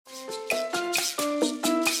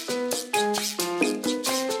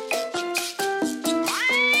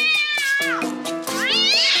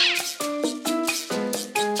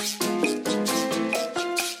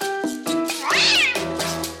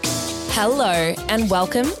Hello and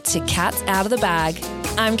welcome to Cats Out of the Bag.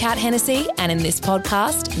 I'm Kat Hennessy and in this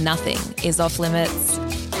podcast, nothing is off limits.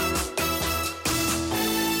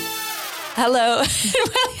 Hello.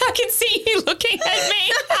 I can see you looking at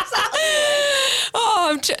me.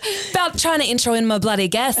 I'm about trying to intro in my bloody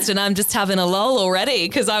guest and I'm just having a lull already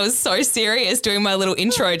because I was so serious doing my little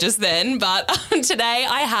intro just then. But today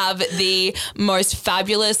I have the most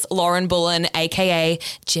fabulous Lauren Bullen, aka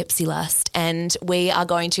Gypsy Lust, and we are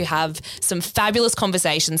going to have some fabulous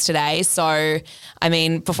conversations today. So, I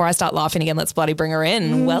mean, before I start laughing again, let's bloody bring her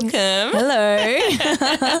in. Welcome. Hello.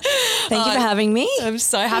 Thank you for having me. I'm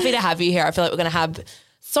so happy to have you here. I feel like we're going to have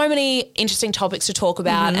so many interesting topics to talk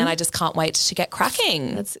about and I just can't wait to get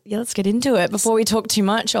cracking. Let's get into it before we talk too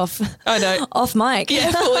much off mic.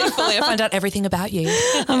 Yeah, fully. I find out everything about you.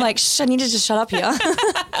 I'm like, I need to just shut up here.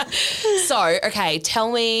 So, okay, tell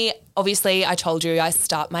me, obviously I told you I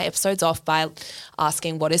start my episodes off by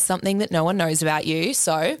asking what is something that no one knows about you.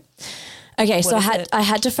 So... Okay, so I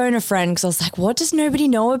had to phone a friend because I was like, what does nobody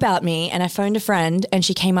know about me? And I phoned a friend and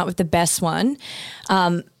she came up with the best one.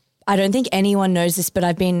 I don't think anyone knows this, but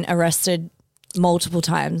I've been arrested multiple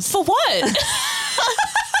times. For what?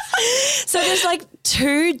 So there's like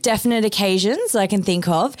two definite occasions I can think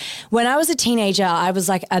of. When I was a teenager, I was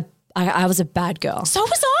like I was a bad girl. So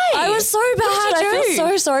was I. I was so bad. I feel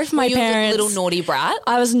so sorry for my parents. You a little naughty brat?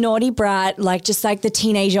 I was naughty brat, like just like the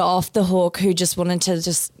teenager off the hook who just wanted to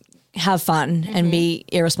just have fun and be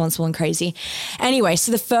irresponsible and crazy. Anyway, so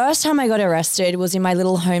the first time I got arrested was in my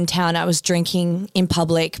little hometown. I was drinking in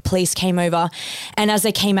public. Police came over and as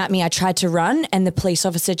they came at me, I tried to run and the police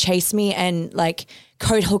officer chased me and like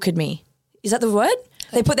coat hooked me. Is that the word?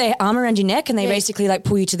 They put their arm around your neck and they basically like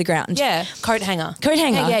pull you to the ground. Yeah, coat hanger.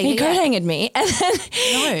 He coat hanged me and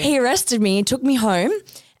then he arrested me, took me home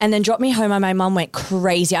and then dropped me home and my mum went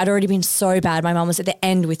crazy. I'd already been so bad. My mum was at the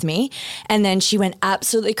end with me and then she went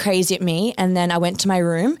absolutely crazy at me and then I went to my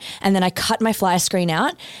room and then I cut my fly screen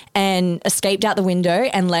out and escaped out the window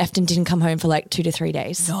and left and didn't come home for like 2 to 3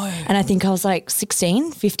 days. No. And I think I was like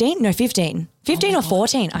 15 or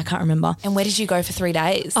 14. I can't remember. And where did you go for 3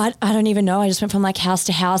 days? I don't even know. I just went from like house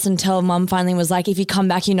to house until mum finally was like, if you come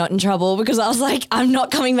back, you're not in trouble because I was like, I'm not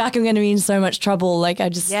coming back. I'm going to be in so much trouble. Like I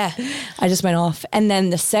just went off. And then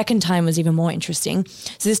the second time was even more interesting.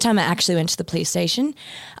 So this time I actually went to the police station.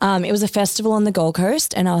 It was a festival on the Gold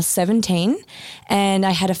Coast and I was 17 and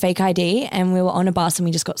I had a fake ID and we were on a bus and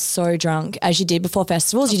we just got so drunk as you did before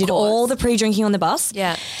festivals. You did all the pre-drinking on the bus.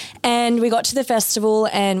 Yeah. And we got to the festival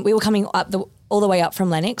and we were coming up all the way up from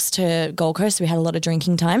Lennox to Gold Coast. So we had a lot of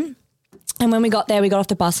drinking time. And when we got there, we got off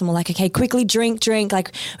the bus and we're like, okay, quickly drink.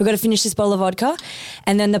 Like we've got to finish this bottle of vodka.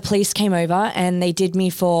 And then the police came over and they did me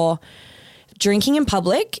for drinking in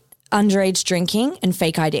public, underage drinking and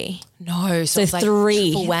fake ID. No. So it's like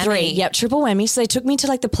three. Triple whammy. Three. Yep, triple whammy. So they took me to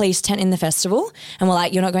like the police tent in the festival and were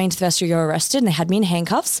like, you're not going to the festival, you're arrested. And they had me in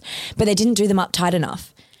handcuffs, but they didn't do them up tight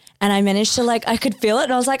enough. And I managed to I could feel it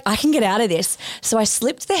and I was like, I can get out of this. So I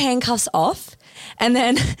slipped the handcuffs off and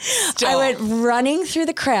then I went running through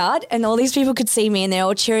the crowd and all these people could see me and they're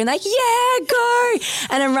all cheering like, yeah, go.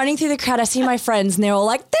 And I'm running through the crowd. I see my friends and they're all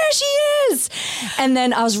like, there she is. And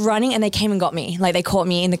then I was running and they came and got me. Like they caught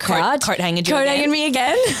me in the crowd. Coat hanged me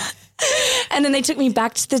again. And then they took me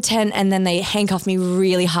back to the tent and then they handcuffed me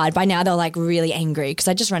really hard. By now they're like really angry because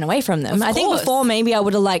I just ran away from them. I think before maybe I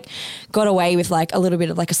would have got away with a little bit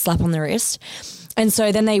of a slap on the wrist. And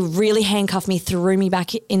so then they really handcuffed me, threw me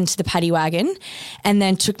back into the paddy wagon and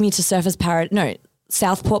then took me to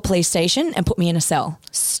Southport Police Station and put me in a cell.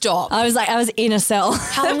 Stop. I was in a cell.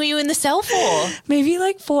 How long were you in the cell for? Maybe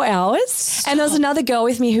 4 hours. Stop. And there was another girl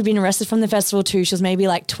with me who'd been arrested from the festival too. She was maybe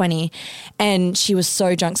 20 and she was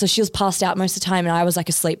so drunk. So she was passed out most of the time and I was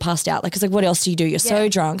asleep, passed out. It's what else do you do? You're so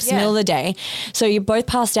drunk. It's the middle of the day. So you both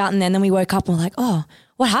passed out and then we woke up and we're like, oh,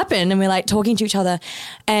 what happened? And we're talking to each other.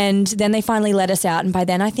 And then they finally let us out. And by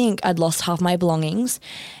then I think I'd lost half my belongings.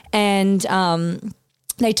 And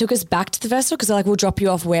they took us back to the festival because they're like, we'll drop you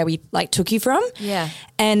off where we took you from. Yeah.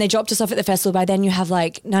 And they dropped us off at the festival. By then you have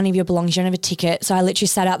none of your belongings. You don't have a ticket. So I literally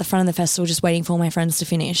sat out the front of the festival just waiting for all my friends to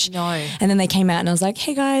finish. No. And then they came out and I was like,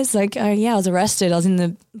 hey guys, I was arrested. I was in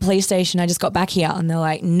the police station. I just got back here. And they're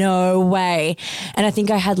like, no way. And I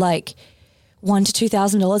think I had $1,000 to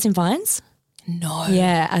 $2,000 in fines. No.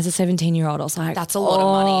 Yeah, as a 17-year-old, I was like, that's a lot of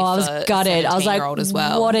money. I was gutted. I was like, as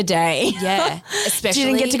well. What a day. Yeah, especially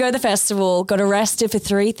didn't get to go to the festival. Got arrested for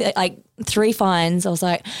 3 fines. I was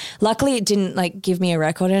like, luckily it didn't like give me a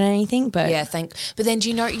record or anything, but Yeah, but then do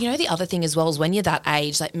you know the other thing as well is when you're that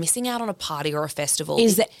age, like missing out on a party or a festival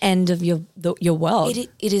is the end of your world.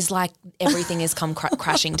 It is like everything has come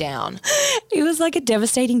crashing down. It was like a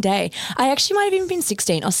devastating day. I actually might have even been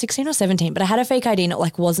 16 or 17, but I had a fake ID and it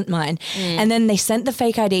like wasn't mine. And then they sent the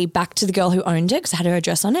fake ID back to the girl who owned it because I had her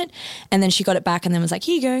address on it. And then she got it back and then was like,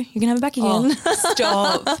 here you go, you can have it back again. Oh,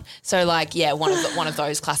 stop. So like, yeah, one of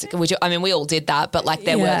those classic, which I mean, we all did that, but like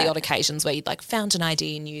there were the odd occasions where you'd like found an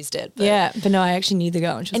ID and used it. But. But no, I actually knew the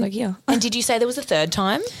girl and she was like, yeah. And did you say there was a third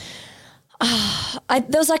time?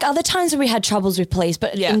 There was like other times where we had troubles with police,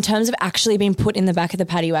 but in terms of actually being put in the back of the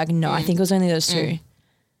paddy wagon, no, I think it was only those 2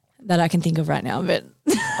 that I can think of right now. But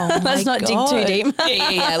let's not dig too deep.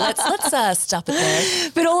 Yeah. Let's stop it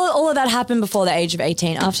there. But all of that happened before the age of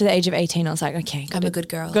 18. After the age of 18, I was like, okay, I'm a good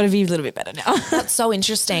girl. Got to be a little bit better now. That's so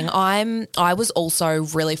interesting. I was also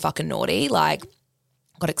really fucking naughty. Like,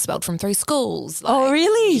 got expelled from 3 schools. Like, oh,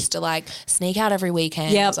 really? Used to like sneak out every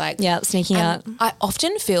weekend. Sneaking out. I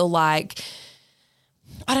often feel like,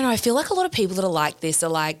 I don't know, I feel like a lot of people that are like this are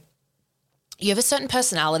like, you have a certain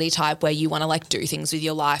personality type where you want to like do things with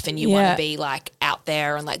your life and you want to be like out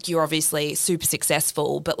there and like you're obviously super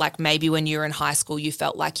successful, but like maybe when you were in high school you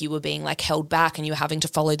felt like you were being like held back and you were having to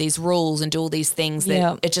follow these rules and do all these things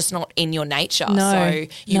that are just not in your nature. So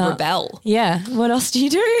you rebel. Yeah. What else do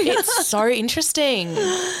you do? It's so interesting.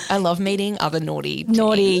 I love meeting other naughty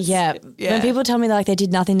teens. When people tell me like they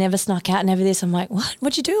did nothing, never snuck out, never this, I'm like, what?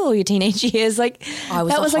 What'd you do all your teenage years? Like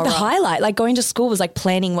that was like the highlight. Like going to school was like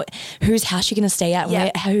planning whose house you're going to stay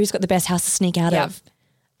at, who's got the best house to sneak out of.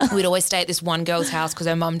 We'd always stay at this one girl's house because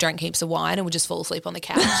her mum drank heaps of wine and would just fall asleep on the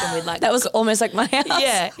couch and we'd like... That was almost like my house.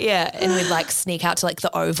 Yeah. And we'd like sneak out to like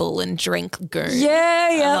the Oval and drink goon.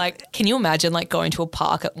 Yeah. Like, can you imagine like going to a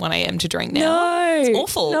park at 1 a.m. to drink now? No. It's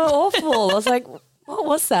awful. No, awful. I was like... What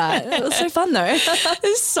was that? It was so fun though.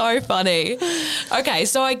 It's so funny. Okay,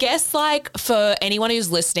 so I guess like for anyone who's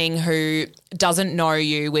listening who doesn't know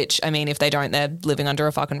you, which I mean if they don't they're living under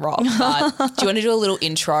a fucking rock, but do you want to do a little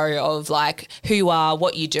intro of like who you are,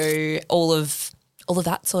 what you do, all of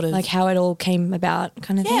that sort of... Like how it all came about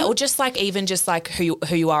kind of thing? Yeah, or just like even just like who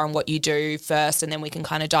you are and what you do first and then we can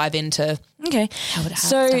kind of dive into how it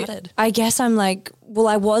started. I guess I'm like, well,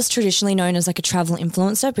 I was traditionally known as like a travel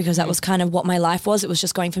influencer because that was kind of what my life was. It was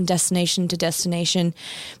just going from destination to destination,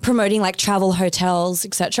 promoting like travel hotels,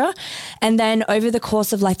 etc. And then over the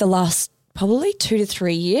course of like the last probably 2 to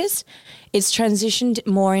 3 years, it's transitioned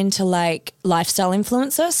more into like lifestyle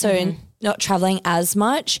influencer. So not traveling as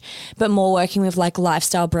much, but more working with like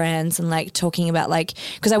lifestyle brands and like talking about like,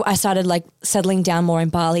 because I started like settling down more in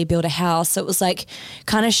Bali, build a house. So it was like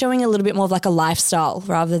kind of showing a little bit more of like a lifestyle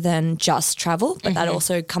rather than just travel, but that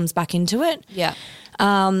also comes back into it. Yeah.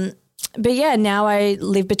 But yeah, now I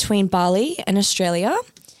live between Bali and Australia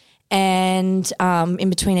and in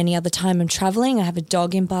between any other time I'm traveling. I have a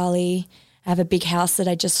dog in Bali. I have a big house that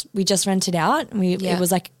we just rented out. It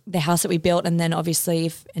was like the house that we built. And then obviously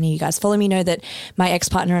if any of you guys follow me know that my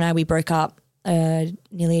ex-partner and I, we broke up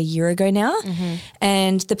nearly a year ago now.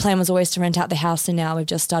 And the plan was always to rent out the house. And now we've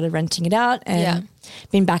just started renting it out and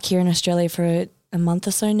been back here in Australia for a month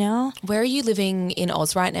or so now. Where are you living in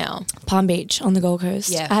Oz right now? Palm Beach on the Gold Coast.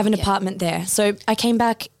 Yeah, I have an apartment there. So I came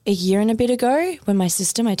back a year and a bit ago when my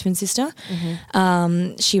twin sister,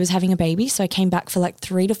 she was having a baby. So I came back for like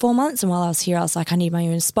 3 to 4 months. And while I was here, I was like, I need my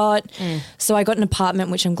own spot. So I got an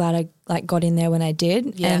apartment, which I'm glad I like got in there when I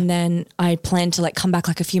did. Yeah. And then I planned to like come back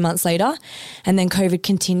like a few months later. And then COVID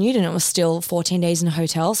continued and it was still 14 days in a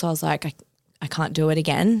hotel. So I was like, I can't do it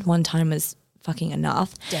again. One time was fucking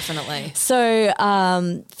enough. Definitely. So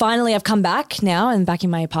finally I've come back now and back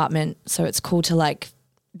in my apartment. So it's cool to like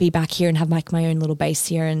be back here and have like my own little base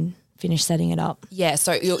here and finish setting it up. Yeah,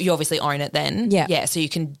 so you obviously own it then. Yeah. Yeah, so you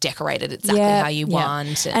can decorate it exactly how you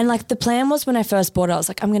want. And like the plan was when I first bought it, I was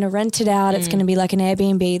like, I'm going to rent it out. It's going to be like an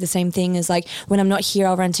Airbnb, the same thing as like when I'm not here,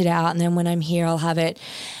 I'll rent it out. And then when I'm here, I'll have it.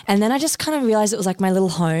 And then I just kind of realized it was like my little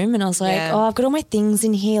home. And I was like, I've got all my things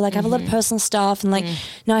in here. Like I have a lot of personal stuff and like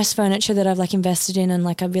nice furniture that I've like invested in. And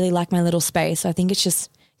like I really like my little space. So I think it's just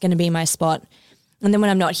going to be my spot. And then when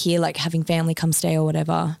I'm not here, like having family come stay or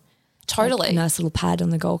whatever. Totally. Like a nice little pad on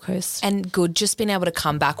the Gold Coast. And good, just being able to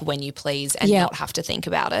come back when you please and not have to think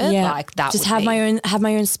about it. Yeah. Like that just would have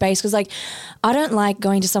my own space. Because like I don't like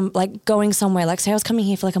going somewhere. Like say I was coming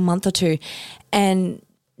here for like a month or two and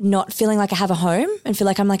not feeling like I have a home and feel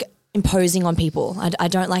like I'm like imposing on people. I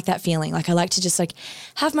don't like that feeling. Like I like to just like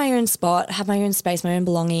have my own spot, have my own space, my own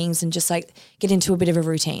belongings and just like get into a bit of a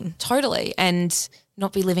routine. Totally. And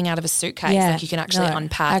not be living out of a suitcase. Like you can actually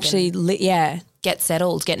unpack. get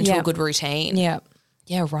settled, get into Yeah. a good routine. Yeah.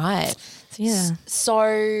 Yeah, right. So, yeah.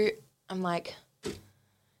 So I'm like,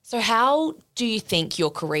 so how do you think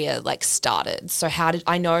your career like started? So how did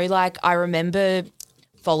I know, like, I remember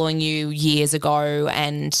following you years ago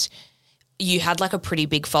and you had like a pretty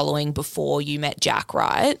big following before you met Jack,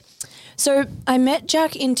 right? So I met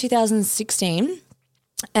Jack in 2016.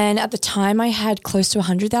 And at the time I had close to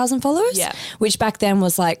 100,000 followers, Yeah. which back then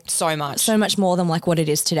was like So much. so much more than like what it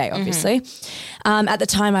is today, obviously. At the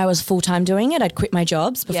time I was full-time doing it. I'd quit my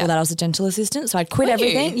jobs. Before Yeah. that I was a dental assistant. So I'd quit Were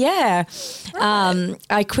you? everything. Yeah.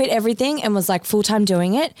 I quit everything and was like full-time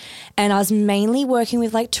doing it. And I was mainly working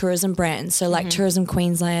with like tourism brands. So like Tourism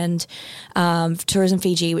Queensland, Tourism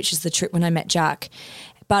Fiji, which is the trip when I met Jack.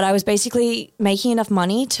 But I was basically making enough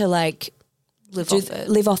money to like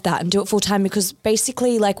live off that and do it full time, because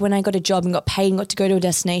basically like when I got a job and got paid and got to go to a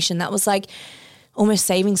destination, that was like almost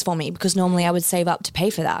savings for me, because normally I would save up to pay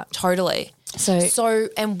for that. Totally. So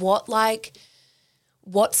and what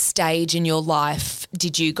stage in your life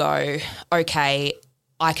did you go, okay,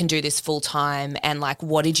 I can do this full time? And like,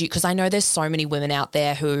 what did you, because I know there's so many women out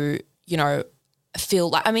there who, you know, feel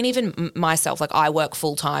like, I mean, even myself, like I work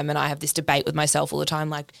full time and I have this debate with myself all the time,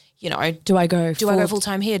 like, you know, Do I go full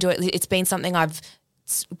time here? It's been something I've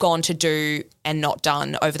gone to do and not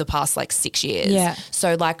done over the past like 6 years. Yeah.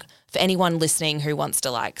 So like for anyone listening who wants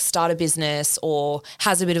to like start a business or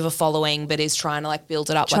has a bit of a following but is trying to like build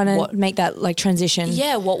it up, trying like to make that like transition?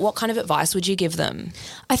 yeah, what kind of advice would you give them?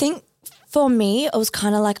 I think for me, it was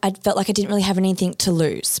kind of like I felt like I didn't really have anything to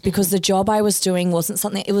lose, because the job I was doing wasn't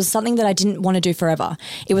something, it was something that I didn't want to do forever.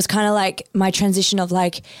 It was kind of like my transition of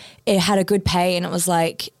like, it had a good pay and it was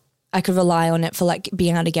like I could rely on it for like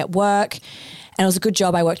being able to get work. And it was a good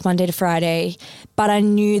job. I worked Monday to Friday, but I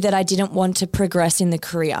knew that I didn't want to progress in the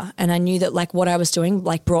career. And I knew that like what I was doing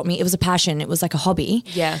like brought me, it was a passion. It was like a hobby.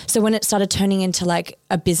 Yeah. So when it started turning into like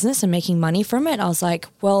a business and making money from it, I was like,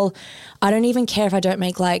 well, I don't even care if I don't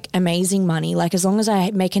make like amazing money. Like as long as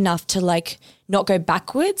I make enough to like not go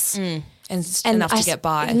backwards. And enough to get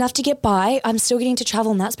by. Enough to get by. I'm still getting to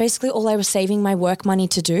travel, and that's basically all I was saving my work money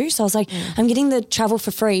to do. So I was like, I'm getting the travel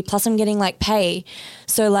for free, plus I'm getting like pay.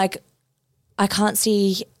 So like I can't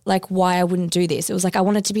see like why I wouldn't do this. It was like I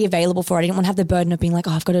wanted to be available for it. I didn't want to have the burden of being like,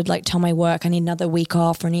 oh, I've got to like tell my work I need another week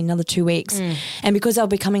off or I need another 2 weeks. And because I was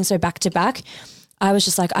becoming so back to back, I was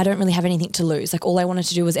just like, I don't really have anything to lose. Like all I wanted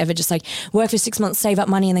to do was ever just like work for 6 months, save up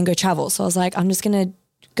money and then go travel. So I was like, I'm just going to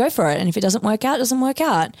go for it. And if it doesn't work out, it doesn't work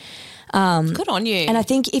out. Good on you. And I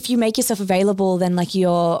think if you make yourself available, then like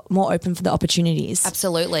you're more open for the opportunities.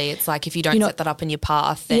 Absolutely. It's like if you don't set that up in your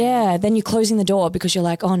path, then Yeah, then you're closing the door because you're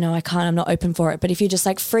like, oh no, I can't, I'm not open for it. But if you're just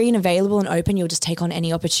like free and available and open, you'll just take on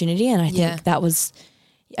any opportunity. And I think that was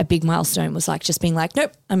a big milestone, was like just being like,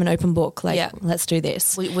 nope, I'm an open book. Like, let's do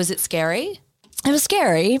this. Was it scary? It was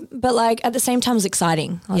scary, but like at the same time it was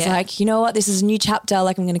exciting. I was like, you know what, this is a new chapter.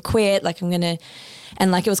 Like I'm going to quit. Like I'm going to, and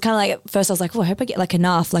like it was kind of like at first I was like, oh, I hope I get like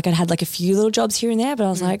enough. Like I'd had like a few little jobs here and there, but I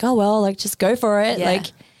was like, oh well, like just go for it. Yeah. Like,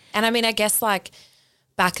 and I mean, I guess like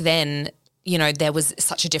back then, you know, there was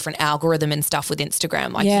such a different algorithm and stuff with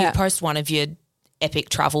Instagram. Like you post one of your epic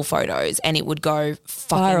travel photos and it would go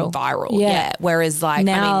fucking viral. Yeah. Whereas like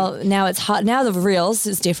now it's hard. Now the Reels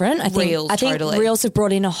is different. I think totally. Reels have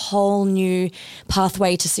brought in a whole new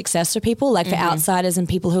pathway to success for people, like for outsiders and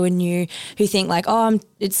people who are new, who think like, oh,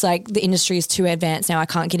 it's like the industry is too advanced now, I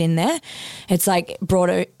can't get in there. It's like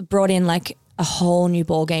brought in like a whole new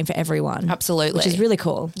ball game for everyone. Absolutely. Which is really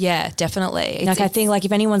cool. Yeah, definitely. I think like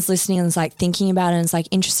if anyone's listening and is like thinking about it and is like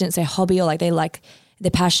interested, it's their hobby or like they're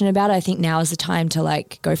passionate about it, I think now is the time to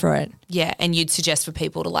like go for it. Yeah, and you'd suggest for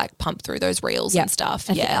people to like pump through those reels and stuff.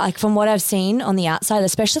 Like from what I've seen on the outside,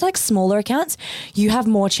 especially like smaller accounts, you have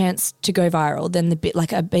more chance to go viral than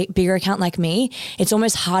like a bigger account like me. It's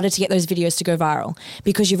almost harder to get those videos to go viral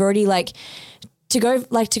because you've already like to go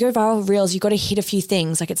viral reels, you've got to hit a few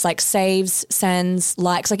things. Like it's like saves, sends,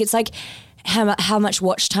 likes. Like it's like how much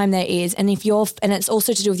watch time there is, and and it's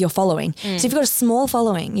also to do with your following. So if you've got a small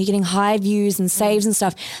following, you're getting high views and saves and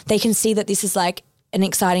stuff, they can see that this is like an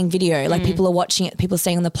exciting video, like people are watching it, people are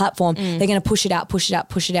staying on the platform, they're going to push it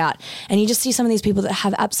out. And you just see some of these people that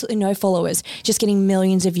have absolutely no followers just getting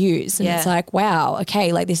millions of views. And it's like, wow,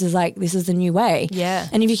 okay, like this is the new way. Yeah.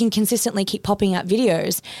 And if you can consistently keep popping out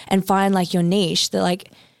videos and find like your niche, that like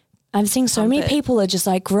I'm seeing so many people are just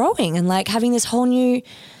like growing and like having this whole new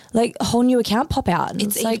like a whole new account pop out. And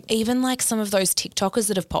It's like, even like some of those TikTokers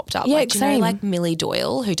that have popped up. Yeah, like, do you know, same. like Millie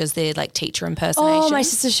Doyle, who does their like teacher impersonation. oh, my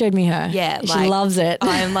sister showed me her. Yeah, she like, loves it.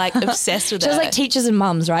 I'm like obsessed with She her. does like teachers and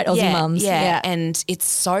mums, right? Aussie mums. Yeah, and it's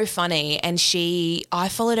so funny. And I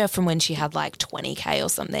followed her from when she had like 20K or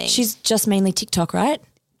something. She's just mainly TikTok, right?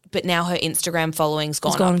 But now her Instagram following's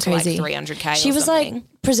gone gone up to crazy. like 300K. She or was something. like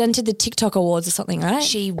presented the TikTok awards or something, right?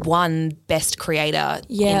 She won Best Creator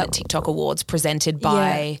Yeah. in the TikTok Awards presented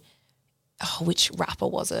by which rapper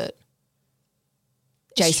was it?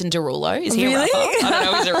 Jason Derulo. Is he Really? a rapper? I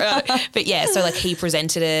don't know. He's a rapper. But yeah, so like he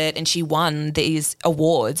presented it and she won these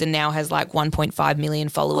awards and now has like 1.5 million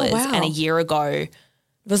followers. Oh, wow. And a year ago, It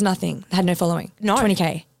was nothing. Had no following. No.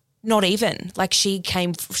 20K. not even. Like she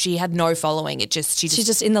had no following. She She's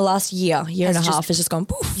just in the last year and a Has half has just gone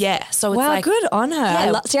poof. yeah. So it's Wow, like, good on her.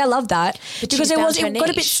 Yeah. I love that But because she's found her it got a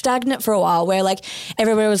bit niche. stagnant for a while, where like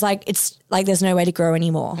everybody was like, it's like there's no way to grow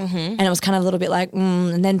anymore, Mm-hmm. and it was kind of a little bit like,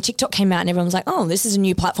 and then TikTok came out and everyone was like, oh, this is a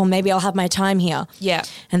new platform. Maybe I'll have my time here. yeah.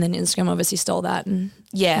 And then Instagram obviously stole that, and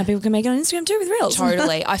Yeah. now people can make it on Instagram too with Reels.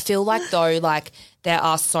 Totally. I feel like though, like there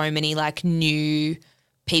are so many like new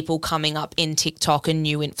people coming up in TikTok and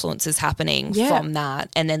new influencers happening Yeah. from that.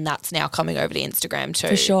 And then that's now coming over to Instagram too.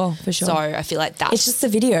 For sure. So I feel like that's It's just the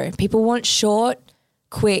video. People want short,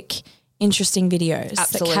 quick, interesting videos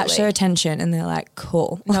Absolutely. that catch their attention, and they're like,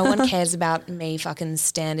 cool. no one cares about me fucking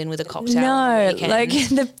standing with a cocktail. on No, the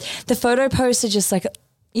weekend. like the photo posts are just like,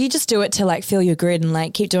 you just do it to like feel your grid and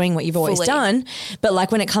like keep doing what you've always Fully. done. But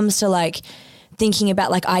like when it comes to like thinking about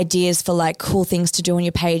like ideas for like cool things to do on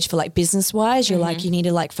your page for like business wise, you're like, you need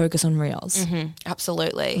to like focus on reels.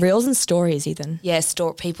 Absolutely. Reels and stories even. Yeah,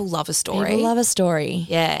 people love a story. People love a story.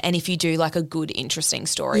 Yeah, and if you do like a good, interesting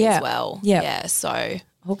story Yeah. as well. Yeah. Yeah, so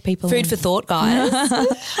Hook people food in. for thought, guys.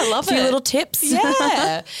 I love a few it. little tips.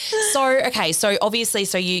 Yeah. So obviously,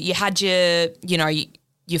 you had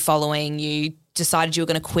your following, you decided you were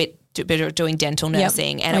going to quit doing dental Yep.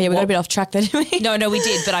 nursing. And oh, yeah, at we got what- a bit off track there, didn't we? No, we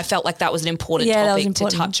did, but I felt like that was an important Yeah, that was topic to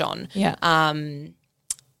important. touch on. Yeah.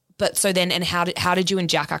 But so then, and how did you and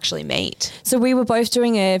Jack actually meet? So we were both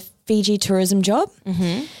doing a Fiji tourism job,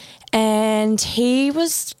 and he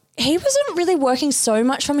wasn't really working so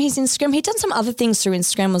much from his Instagram. He'd done some other things through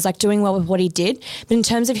Instagram, was like doing well with what he did, but in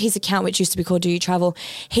terms of his account, which used to be called Do You Travel,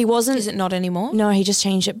 he wasn't. Is it not anymore? No, he just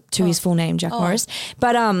changed it to his full name, Jack Morris.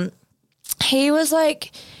 But he was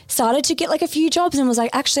like started to get like a few jobs and was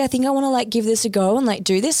like, actually, I think I want to like give this a go and like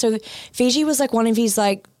do this. So Fiji was like one of his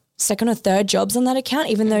like second or third jobs on that account,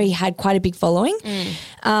 even though he had quite a big following.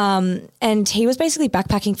 And he was basically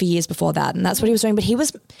backpacking for years before that, and that's what he was doing. But he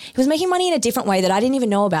was making money in a different way that I didn't even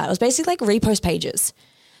know about. It was basically like repost pages.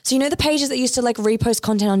 So you know the pages that used to like repost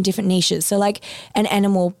content on different niches. So like an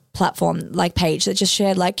animal platform like page that just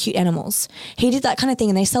shared like cute animals. He did that kind of thing,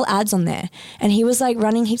 and they sell ads on there. And he was like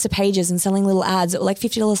running heaps of pages and selling little ads that were like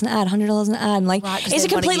 $50 an ad, $100 an ad. And like Right, 'cause it's a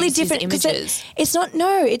they wanna completely use his different 'cause images. it's not an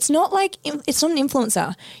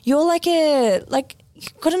influencer. You're like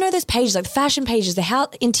you've got to know those pages, like the fashion pages, the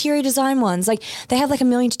interior design ones. Like they have like 1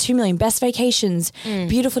 million to 2 million best vacations,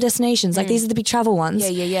 beautiful destinations. Like these are the big travel ones.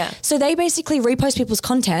 Yeah. So they basically repost people's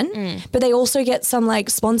content, but they also get some like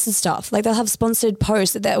sponsored stuff. Like they'll have sponsored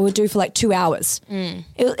posts that they would do for like 2 hours.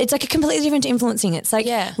 It's like a completely different to influencing. It's like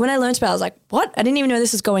Yeah. when I learned about it, I was like, what? I didn't even know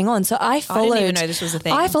this was going on. So I followed. even know this was a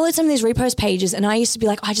thing. I followed some of these repost pages, and I used to be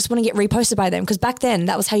like, I just want to get reposted by them, because back then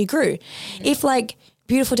that was how you grew. If like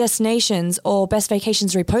beautiful destinations or best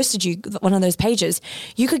vacations reposted you one of those pages,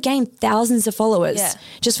 you could gain thousands of followers Yeah.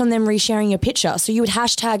 just from them resharing your picture. So you would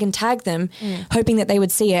hashtag and tag them, hoping that they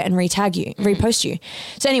would see it and retag you, repost you.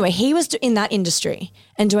 So anyway, he was in that industry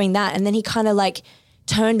and doing that, and then he kind of like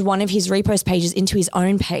turned one of his repost pages into his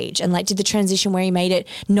own page and like did the transition where he made it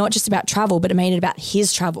not just about travel, but it made it about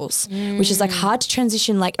his travels, which is like hard to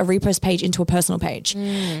transition like a repost page into a personal page.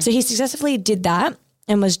 So he successfully did that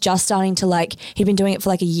and was just starting to like, he'd been doing it for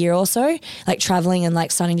like a year or so, like traveling and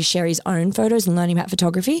like starting to share his own photos and learning about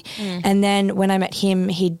photography. And then when I met him,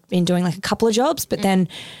 he'd been doing like a couple of jobs, but then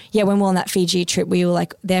when we were on that Fiji trip, we were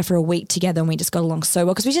like there for a week together, and we just got along so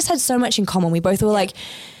well because we just had so much in common. We both were like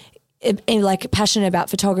passionate about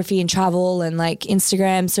photography and travel and like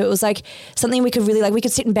Instagram. So it was like something we could really like, we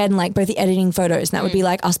could sit in bed and like both the editing photos, and that would be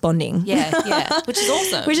like us bonding. Yeah. Which is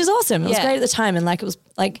awesome. Which is awesome. It was Yeah. great at the time. And like, it was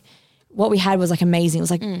like, what we had was like amazing. It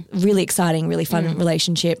was like really exciting, really fun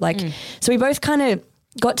relationship. Like, so we both kind of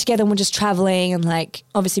got together and were just traveling, and like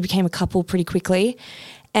obviously became a couple pretty quickly.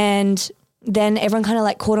 And then everyone kind of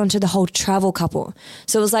like caught on to the whole travel couple.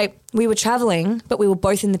 So it was like, we were traveling, but we were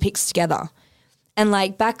both in the pics together. And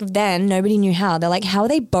like back then, nobody knew how. They're like, how are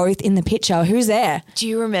they both in the picture? Who's there? Do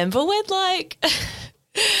you remember when like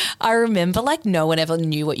I remember like no one ever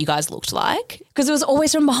knew what you guys looked like. Because it was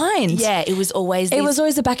always from behind. Yeah, it was always It was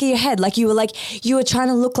always the back of your head. Like you were trying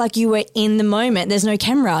to look like you were in the moment. There's no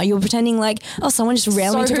camera. You were pretending like, oh, someone just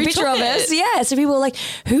randomly took a picture of us. Yeah. So people were like,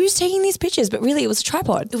 who's taking these pictures? But really it was a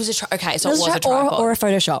tripod. It was a okay, so it was a tripod. Or a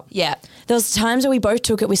Photoshop. Yeah. There was times where we both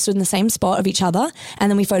took it, we stood in the same spot of each other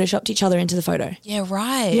and then we Photoshopped each other into the photo. Yeah,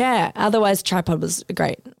 right. Yeah. Otherwise tripod was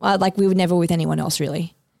great. Like we were never with anyone else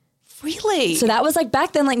really. Really? So that was like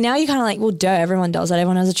back then, like now you're kind of like, well, duh, everyone does that.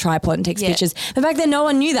 Everyone has a tripod and takes pictures. But back then no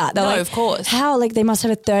one knew that. They're like, of course. How? Like they must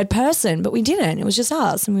have a third person, but we didn't. It was just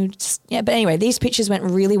us. And we were just, yeah. But anyway, these pictures went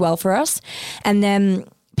really well for us. And then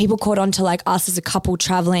people caught on to like us as a couple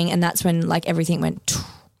traveling. And that's when like everything went,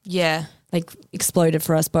 like exploded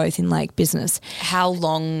for us both in like business. How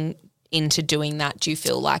long into doing that do you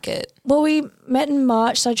feel like it? Well, we met in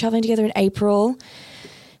March, started traveling together in April.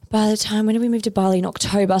 By the time, when did we move to Bali? In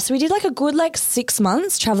October. So we did like a good like 6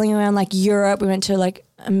 months traveling around like Europe. We went to like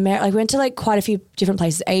we went to like quite a few different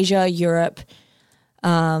places, Asia, Europe,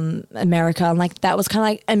 America. And like that was kind of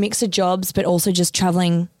like a mix of jobs, but also just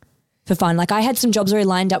traveling for fun. Like I had some jobs already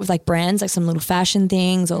lined up with like brands, like some little fashion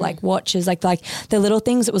things or like watches, like the little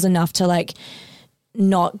things that was enough to like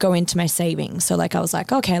not go into my savings. So like I was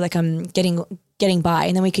like, okay, like I'm getting by,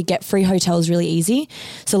 and then we could get free hotels really easy.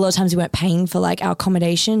 So a lot of times we weren't paying for like our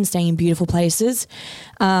accommodation, staying in beautiful places.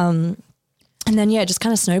 And then it just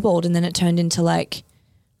kind of snowballed, and then it turned into like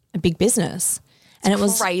a big business. And it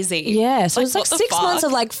was crazy. Yeah. So Like, it was like what the 6 months fuck?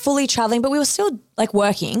 of like fully traveling, but we were still like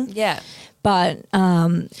working. Yeah. But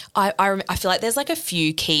I feel like there's like a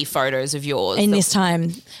few key photos of yours. in this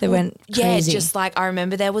time they went crazy. Yeah, just like I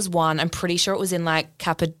remember there was one, I'm pretty sure it was in like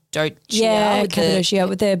Cappadocia. with Cappadocia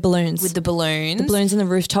with the balloons. the balloons. Balloons on the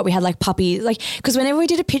rooftop. We had like puppies, like because whenever we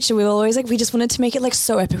did a picture, we were always like, we just wanted to make it like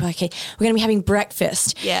so epic. We're like, okay, we're gonna be having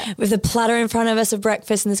breakfast, with the platter in front of us of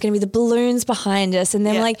breakfast, and there's gonna be the balloons behind us, and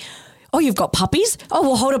then like, oh, you've got puppies? Oh,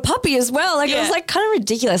 we'll hold a puppy as well. Like it was like kind of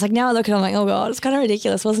ridiculous. Like now I look at it, I'm like, oh god, it's kind of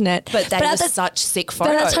ridiculous, wasn't it? But they were such sick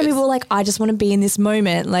photos. But at that time, people were like, I just want to be in this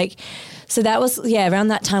moment, like. So that was, around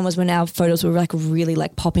that time was when our photos were like really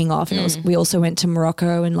like popping off. And it was, we also went to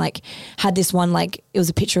Morocco and like had this one, like it was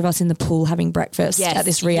a picture of us in the pool having breakfast at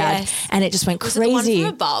this riad, and it just went was crazy. It the one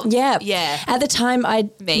from above? Yeah. At the time, my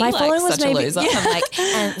like, following was such maybe, a loser. I'm like,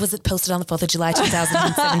 and was it posted on the 4th of July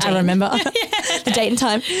 2017? I remember the date and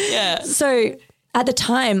time. Yeah. So at the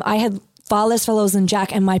time I had far less followers than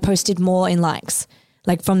Jack, and I posted more in likes,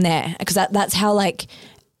 like from there. Because that's how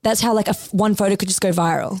one photo could just go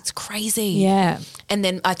viral. It's crazy. Yeah. And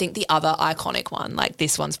then I think the other iconic one, like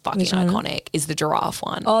this one's fucking iconic, is the giraffe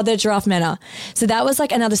one. Oh, the giraffe manor. So that was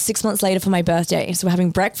like another 6 months later for my birthday. So we're having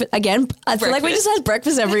breakfast again. I feel like we just had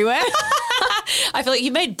breakfast everywhere. I feel like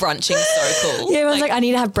you made brunching so cool. Yeah, everyone's like, I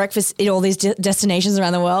need to have breakfast in all these destinations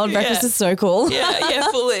around the world. Breakfast is so cool. Yeah,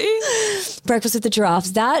 fully. Breakfast with the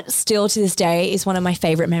giraffes. That still to this day is one of my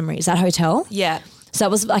favorite memories, that hotel. Yeah. So that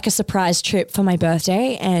was like a surprise trip for my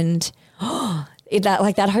birthday, and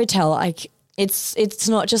that hotel, like it's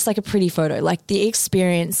not just like a pretty photo. Like the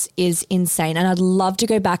experience is insane, and I'd love to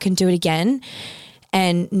go back and do it again,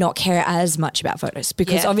 and not care as much about photos,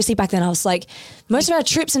 because obviously back then I was like, most of our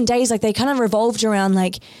trips and days, like they kind of revolved around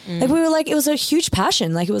like we were like, it was a huge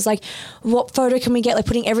passion. Like it was like, what photo can we get? Like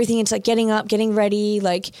putting everything into like getting up, getting ready,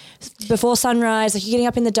 like before sunrise, like you're getting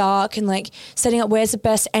up in the dark and like setting up where's the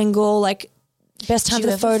best angle, like best time for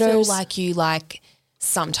the photos. Do you ever feel like you like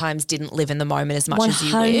sometimes didn't live in the moment as much as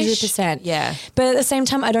you wish? 100%. Yeah. But at the same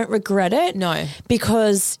time, I don't regret it. No.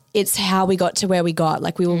 Because it's how we got to where we got.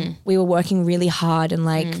 Like we were working really hard and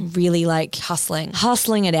like really like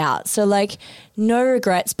hustling it out. So like no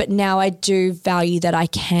regrets, but now I do value that I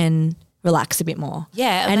can relax a bit more.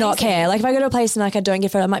 Yeah. And not care. Like if I go to a place and like I don't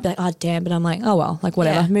get photo, I might be like, oh damn, but I'm like, oh well, like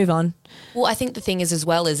whatever, move on. Well, I think the thing is as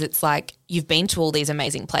well is it's like you've been to all these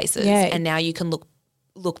amazing places and now you can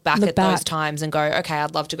look back at those times and go, okay,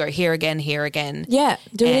 I'd love to go here again. Yeah,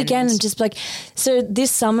 do it again and just like, so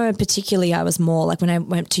this summer particularly I was more like, when I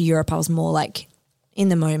went to Europe I was more like in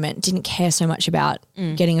the moment, didn't care so much about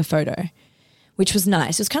getting a photo, which was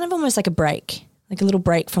nice. It was kind of almost like a break, like a little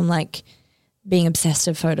break from like being obsessed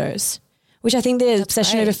with photos, which I think the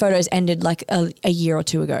obsession over photos ended like a year or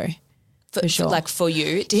two ago. For sure. Like for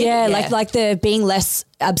you, it did? Yeah, like the being less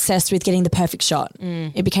obsessed with getting the perfect shot.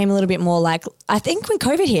 It became a little bit more like, I think when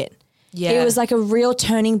COVID hit, it was like a real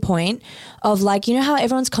turning point of like, you know how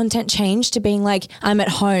everyone's content changed to being like, I'm at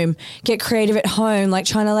home, get creative at home, like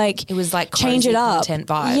trying to like, it was like change it up. Content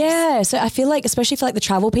vibes. Yeah. So I feel like, especially for like the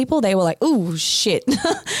travel people, they were like, oh shit,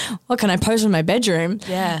 what can I post in my bedroom?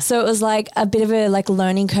 Yeah. So it was like a bit of a like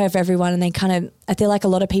learning curve for everyone. And they kind of, I feel like a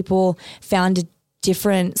lot of people found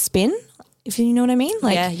different spin, if you know what I mean.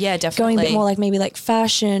 Like yeah, definitely. going a bit more like maybe like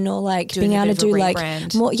fashion or like Doing being a able bit to of do a like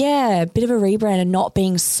rebrand. more, a bit of a rebrand and not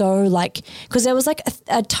being so like, because there was like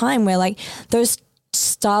a time where like those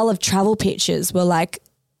style of travel pictures were like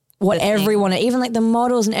what everyone, even like the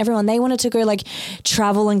models and everyone, they wanted to go like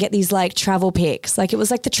travel and get these like travel pics. Like it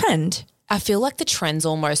was like the trend. I feel like the trend's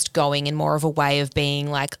almost going in more of a way of being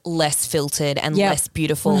like less filtered and Yep. less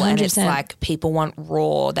beautiful. And it's 100%. like people want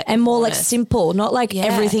raw And more like honest. simple, not like Yeah.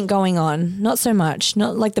 everything going on. Not so much.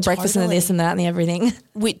 Not like the breakfast and the this and that and the everything.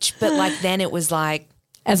 Which, but like then it was like,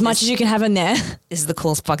 As much as you can have in there. this is the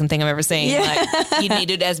coolest fucking thing I've ever seen. Yeah. Like you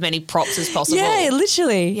needed as many props as possible. Yeah,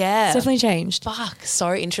 literally. Yeah. It's definitely changed. Fuck,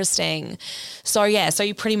 so interesting. So yeah, so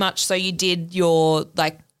you pretty much, so you did your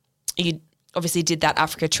like, you obviously did that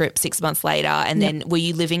Africa trip 6 months later, and then were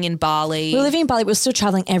you living in Bali? We were living in Bali, but we were still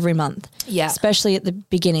traveling every month. Yeah. Especially at the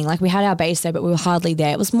beginning. Like we had our base there, but we were hardly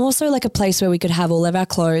there. It was more so like a place where we could have all of our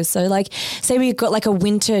clothes. So like say we got like a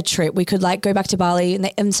winter trip, we could like go back to Bali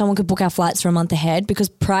and someone could book our flights for a month ahead, because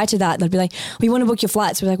prior to that they'd be like, we want to book your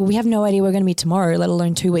flights. We're like, well, we have no idea we're going to be tomorrow, let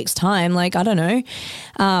alone 2 weeks time. Like, I don't know.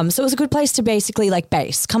 So it was a good place to basically like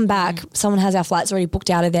base, come back. Someone has our flights already booked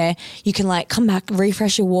out of there. You can like come back,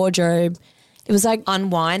 refresh your wardrobe. It was like,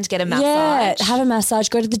 Unwind, get a massage. yeah, have a massage,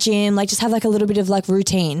 go to the gym, like just have like a little bit of like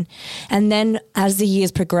routine. And then as the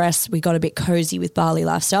years progressed, we got a bit cozy with Bali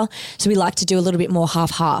lifestyle. So we like to do a little bit more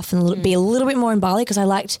half and be a little bit more in Bali, because I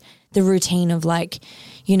liked the routine of like,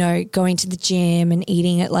 you know, going to the gym and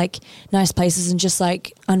eating at like nice places and just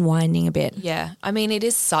like unwinding a bit. Yeah. I mean, it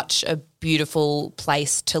is such a beautiful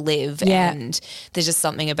place to live, Yeah. and there's just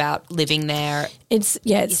something about living there. It's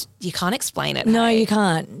You can't explain it. no, hey? you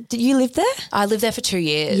can't. Did you live there? I lived there for 2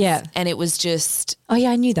 years. Yeah. And it was just, Oh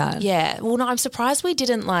yeah, I knew that. yeah. Well, no, I'm surprised we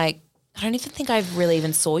didn't like, I don't even think I really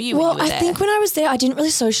even saw you when Well, you were I there. think when I was there, I didn't really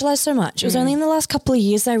socialize so much. It was only in the last couple of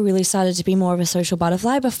years that I really started to be more of a social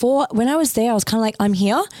butterfly. Before, when I was there, I was kind of like, I'm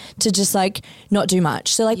here to just like not do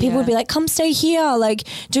much. So like people would be like, come stay here, like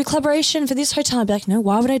do collaboration for this hotel. I'd be like, no,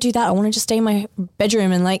 why would I do that? I want to just stay in my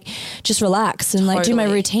bedroom and like just relax and like do my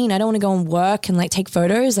Totally. routine. I don't want to go and work and like take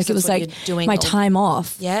photos. Like it was what like you're doing my all- time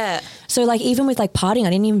off. Yeah. So like even with like partying, I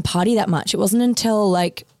didn't even party that much. It wasn't until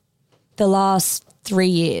like the last 3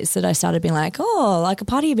 years that I started being like, oh, I could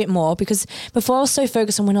party a bit more, because before I was so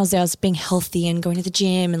focused on when I was there, I was being healthy and going to the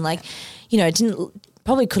gym and like, you know,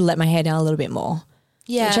 probably could have let my hair down a little bit more.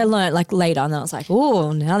 Yeah. Which I learned like later, and I was like,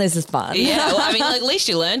 oh, now this is fun. Yeah, well, I mean, like, at least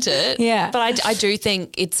you learnt it. Yeah. But I do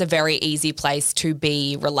think it's a very easy place to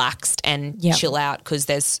be relaxed and Yeah. chill out, because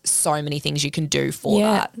there's so many things you can do for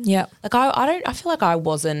Yeah. that. Yeah. Like I feel like I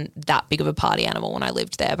wasn't that big of a party animal when I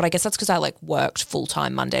lived there, but I guess that's because I like worked full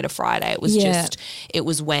time Monday to Friday. It was Yeah. it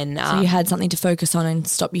was when You had something to focus on and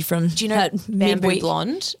stop you from do you know that Bamboo midweek.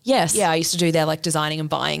 Blonde? Yes. Yeah, I used to do their like designing and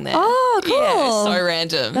buying there. Oh, cool. Yeah, so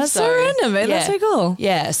random. That's so random, man. That's so cool.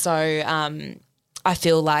 Yeah, so I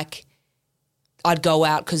feel like I'd go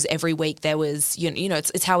out because every week there was, you know,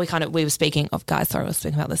 it's how we were speaking of, guys, sorry, I was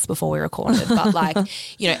speaking about this before we recorded, but like,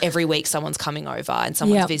 you know, every week someone's coming over and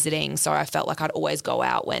someone's Yep. visiting. So I felt like I'd always go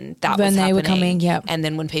out when that When was they were happening. coming, yep. And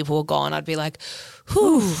then when people were gone, I'd be like,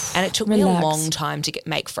 whew. And it took me a relax. long time to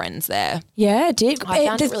make friends there. Yeah, it did. I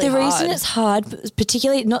found it really the reason hard. it's hard,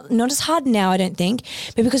 particularly not as hard now, I don't think,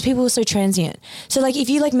 but because people are so transient. So like if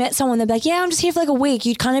you like met someone, they'd be like, yeah, I'm just here for like a week.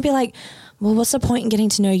 You'd kind of be like, well, what's the point in getting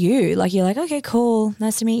to know you? Like you're like, okay, cool,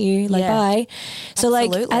 nice to meet you. Like Yeah. bye. So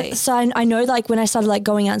Absolutely. like, so I know like when I started like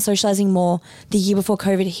going out and socializing more the year before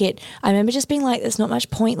COVID hit, I remember just being like, there's not much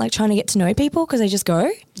point like trying to get to know people because they just go.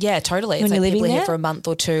 Yeah, totally. When It's you're like people living are here there? for a month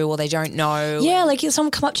or two, or they don't know. Yeah, like if someone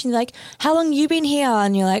come up to you and like, how long you been here?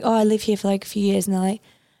 And you're like, oh, I live here for like a few years. And they're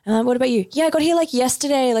like, what about you? Yeah, I got here like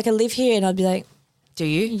yesterday. Like I live here. And I'd be like, Do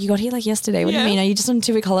you? you got here like yesterday. What do Yeah. you mean? Are you just on a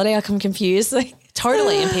 2 week holiday? I'm confused. Like,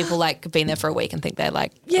 Totally. And people like been there for a week and think they're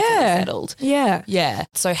like yeah, settled. yeah. Yeah.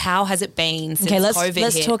 So how has it been since Okay, let's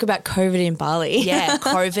COVID hit? talk about COVID in Bali. Yeah,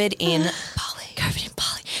 COVID in Bali. COVID in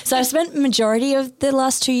Bali. So I've spent majority of the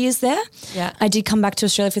last 2 years there. Yeah. I did come back to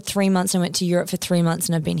Australia for 3 months and went to Europe for 3 months,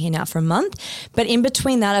 and I've been here now for a month. But in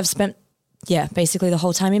between that, I've spent basically the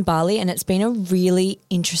whole time in Bali, and it's been a really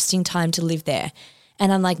interesting time to live there.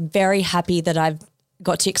 And I'm like very happy that I've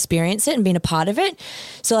got to experience it and been a part of it.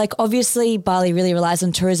 So like obviously Bali really relies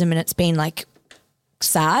on tourism, and it's been like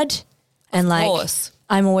sad and like course.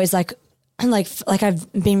 I'm always like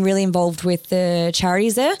I've been really involved with the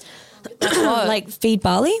charities there, like Feed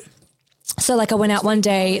Bali. So like I went out one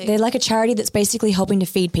day, they're like a charity that's basically helping to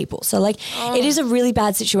feed people. So like it is a really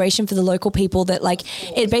bad situation for the local people that like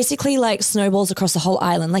it basically like snowballs across the whole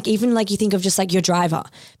island. Like even like you think of just like your driver,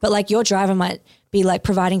 but like your driver might be like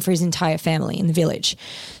providing for his entire family in the village.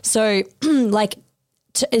 So like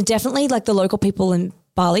definitely like the local people in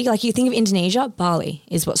Bali, like you think of Indonesia, Bali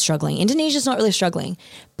is what's struggling. Indonesia's not really struggling.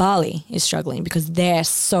 Bali is struggling because they're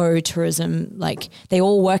so tourism, like they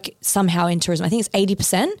all work somehow in tourism. I think it's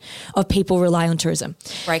 80% of people rely on tourism.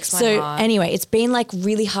 Breaks my heart. So anyway, it's been like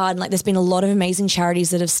really hard and like there's been a lot of amazing charities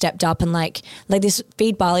that have stepped up and like this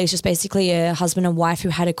Feed Bali is just basically a husband and wife who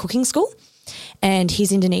had a cooking school. And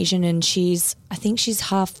he's Indonesian and I think she's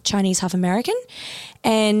half Chinese, half American.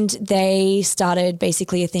 And they started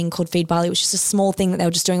basically a thing called Feed Bali, which is a small thing that they were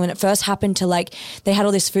just doing when it first happened to like, they had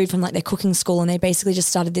all this food from like their cooking school and they basically just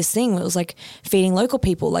started this thing where it was like feeding local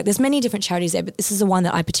people. Like there's many different charities there, but this is the one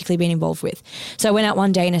that I particularly been involved with. So I went out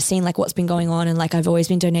one day and I seen like what's been going on and like I've always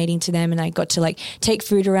been donating to them and I got to like take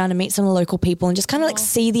food around and meet some of the local people and just kind of like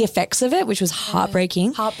see the effects of it, which was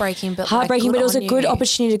heartbreaking. Heartbreaking, but but it was a good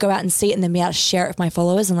opportunity to go out and see it and then be able to share it with my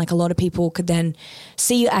followers and like a lot of people could then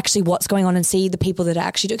see actually what's going on and see the people that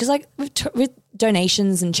actually do. Because like with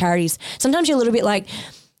donations and charities, sometimes you're a little bit like,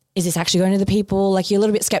 is this actually going to the people? Like you're a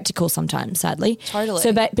little bit skeptical sometimes, sadly. Totally.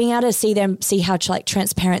 So but being able to see them, see how like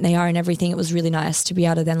transparent they are and everything, it was really nice to be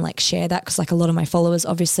able to then like share that because like a lot of my followers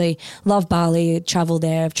obviously love Bali, I've traveled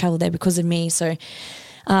there because of me. So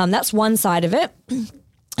that's one side of it.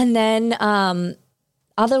 And then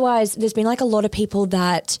otherwise there's been like a lot of people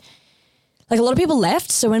that like a lot of people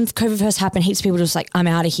left. So when COVID first happened, heaps of people just like, I'm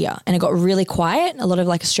out of here. And it got really quiet. A lot of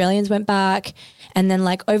like Australians went back. And then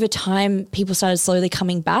like over time, people started slowly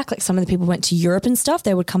coming back. Like some of the people went to Europe and stuff,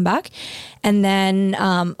 they would come back. And then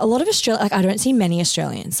a lot of like I don't see many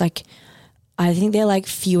Australians. Like I think they're like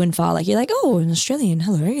few and far. Like you're like, oh, an Australian,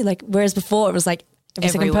 hello. Like whereas before it was like every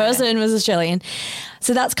second person was Australian.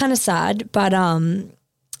 So that's kind of sad. But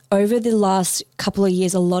over the last couple of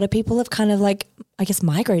years, a lot of people have kind of like, I guess,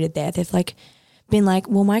 migrated there. They've like been like,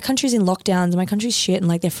 well, my country's in lockdowns, my country's shit. And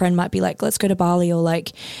like their friend might be like, let's go to Bali. Or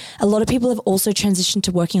like a lot of people have also transitioned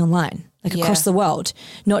to working online, like across the world,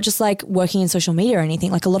 not just like working in social media or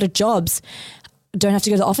anything. Like a lot of jobs don't have to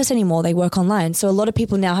go to the office anymore. They work online. So a lot of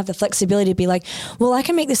people now have the flexibility to be like, well, I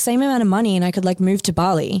can make the same amount of money and I could like move to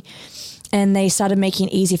Bali. And they started making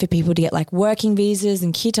it easy for people to get like working visas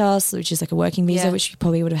and kitas, which is like a working visa, which you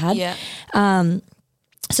probably would have had. Yeah.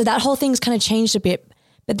 So that whole thing's kind of changed a bit.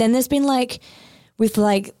 But then there's been like, with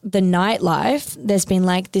like the nightlife, there's been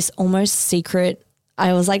like this almost secret,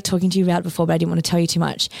 I was like talking to you about it before, but I didn't want to tell you too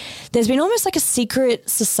much. There's been almost like a secret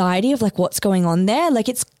society of like what's going on there. Like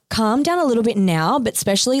it's calmed down a little bit now, but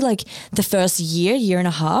especially like the first year and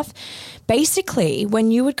a half, basically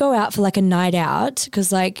when you would go out for like a night out,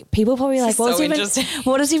 because like people probably like,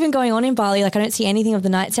 what is even going on in Bali? Like I don't see anything of the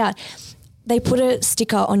nights out. They put a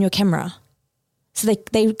sticker on your camera. So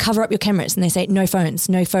they cover up your cameras and they say no phones,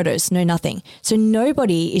 no photos, no nothing. So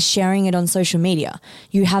nobody is sharing it on social media.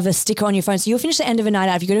 You have a sticker on your phone. So you'll finish the end of a night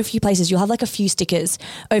out. If you go to a few places, you'll have like a few stickers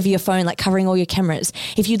over your phone, like covering all your cameras.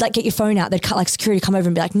 If you'd like get your phone out, they'd cut like security come over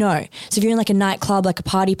and be like, no. So if you're in like a nightclub, like a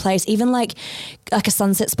party place, even like a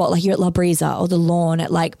sunset spot, like you're at La Brisa or the Lawn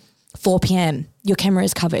at like 4 p.m, your camera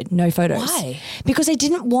is covered, no photos. Why? Because they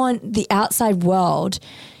didn't want the outside world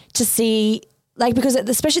to see. Like, because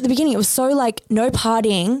especially at the beginning, it was so like no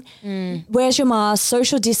partying, where's your mask,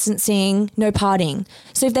 social distancing, no partying.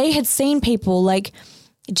 So if they had seen people like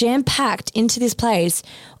jam-packed into this place,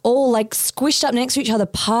 all like squished up next to each other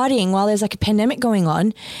partying while there's like a pandemic going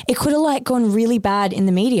on, it could have like gone really bad in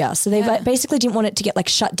the media. So they basically didn't want it to get like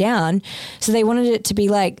shut down. So they wanted it to be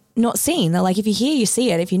like not seen. They're like, if you're here, you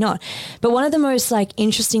see it, if you're not. But one of the most like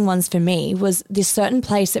interesting ones for me was this certain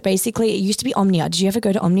place that basically, it used to be Omnia. Did you ever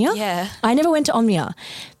go to Omnia? Yeah. I never went to Omnia,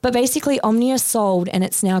 but basically Omnia sold and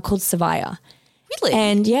it's now called Savaya. Really?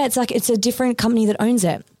 And yeah, it's a different company that owns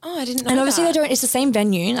it. Oh, I didn't know. And obviously that. they don't, it's the same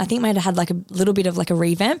venue. I think it might have had like a little bit of like a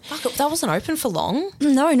revamp. Fuck, that wasn't open for long.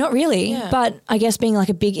 No, not really. Yeah. But I guess being like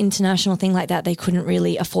a big international thing like that, they couldn't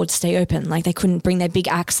really afford to stay open. Like they couldn't bring their big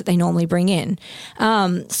acts that they normally bring in.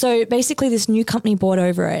 So basically this new company bought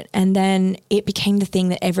over it and then it became the thing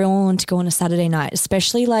that everyone wanted to go on a Saturday night,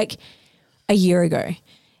 especially like a year ago.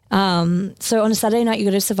 So on a Saturday night, you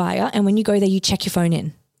go to Savaya and when you go there, you check your phone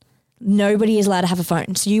in. Nobody is allowed to have a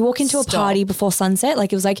phone. So you walk into a party before sunset,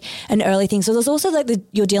 like it was like an early thing. So there's also like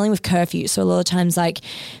you're dealing with curfew. So a lot of times like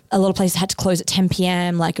a lot of places had to close at 10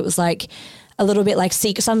 p.m. Like it was like a little bit like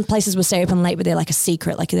secret. Some places will stay open late, but they're like a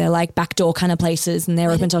secret, like they're like backdoor kind of places, and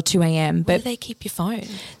they're open till 2 a.m. Where But do they keep your phone?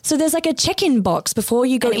 so there's like a check-in box before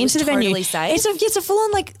you go And it into was the venue. totally safe? It's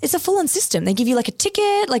a full-on system. They give you like a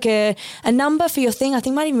ticket, like a number for your thing. I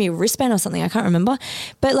think it might even be a wristband or something. I can't remember.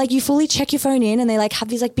 But like you fully check your phone in, and they like have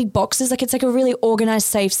these like big boxes. Like it's like a really organized,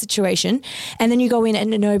 safe situation. And then you go in and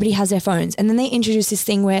nobody has their phones. And then they introduce this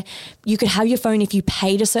thing where you could have your phone if you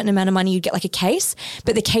paid a certain amount of money, you'd get like a case,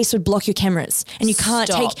 but the case would block your cameras, and you can't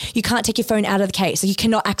Stop. take your phone out of the case. So you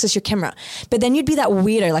cannot access your camera. But then you'd be that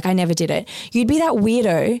weirdo, like I never did it. You'd be that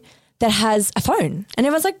weirdo that has a phone. And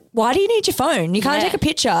everyone's like, why do you need your phone? You can't Yeah. take a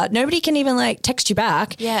picture. Nobody can even like text you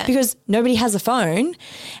back because nobody has a phone.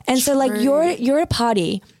 And so like you're at a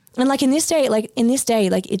party, and like in this day,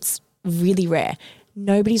 like it's really rare.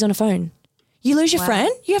 Nobody's on a phone. You lose your friend,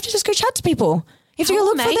 you have to just go chat to people. You have to How go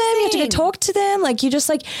look for them. You have to go amazing. talk to them. Like you're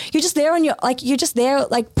just there on your, like you're just there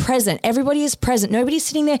like present. Everybody is present. Nobody's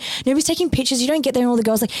sitting there. Nobody's taking pictures. You don't get there and all the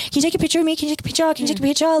girls like, can you take a picture of me? Can you take a picture? Can you take a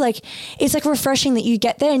picture? Like it's like refreshing that you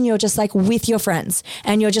get there and you're just like with your friends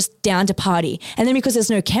and you're just down to party. And then because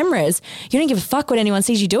there's no cameras, you don't give a fuck what anyone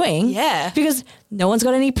sees you doing. Yeah. Because no one's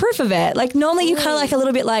got any proof of it. Like normally you kind of like a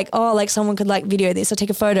little bit like, oh, like someone could like video this or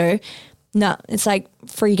take a photo. No, it's like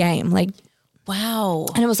free game. Like, Wow.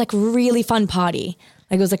 and it was like a really fun party.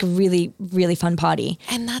 Like it was like a really, really fun party.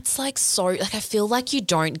 And that's like so, like I feel like you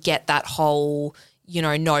don't get that whole, you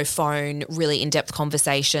know, no phone, really in-depth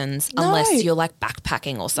conversations unless you're like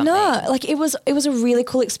backpacking or something. No, like it was a really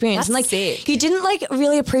cool experience. That's and like sick. you didn't like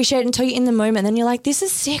really appreciate it until you're in the moment. And then you're like, this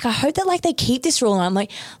is sick. I hope that like they keep this rule. And I'm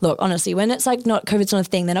like, look, honestly, when it's like not COVID's not a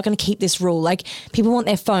thing, they're not going to keep this rule. Like people want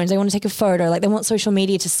their phones, they want to take a photo, like they want social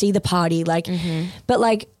media to see the party. Like, but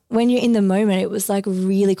like when you're in the moment, it was like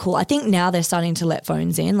really cool. I think now they're starting to let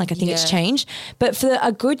phones in. Like I think it's Yeah. changed. But for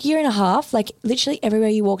a good year and a half, like literally everywhere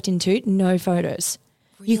you walked into, no photos.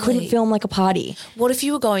 You couldn't Really? film like a party. What if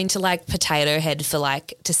you were going to like Potato Head for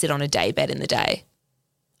like to sit on a day bed in the day?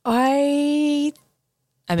 I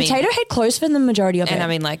I mean, Potato Head closed for the majority of it. and I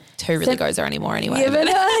mean, like, who really goes there anymore anyway? Yeah, but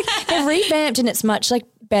like, they've revamped and it's much like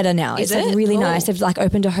better now. Is it's like it? really Cool. nice. They've like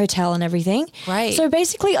opened a hotel and everything. Great. So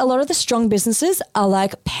basically a lot of the strong businesses are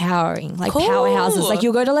like powering, like Cool. powerhouses. Like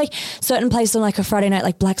you'll go to like certain places on like a Friday night,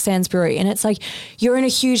 like Black Sands Brewery, and it's like you're in a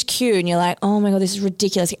huge queue and you're like, oh my God, this is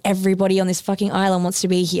ridiculous. Everybody on this fucking island wants to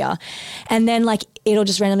be here. And then like it'll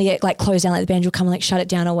just randomly get like closed down, like the band will come and like shut it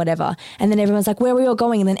down or whatever. And then everyone's like, where are we all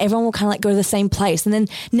going? And then everyone will kind of like go to the same place. And then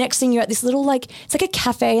next thing you're at this little like, it's like a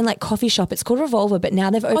cafe and like coffee shop. It's called Revolver, but now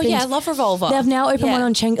they've opened. Oh yeah, I love Revolver. They've now opened Yeah. one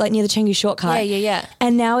on like near the Chengdu shortcut. Yeah.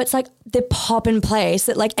 And now it's like the poppin' place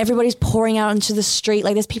that like everybody's pouring out onto the street.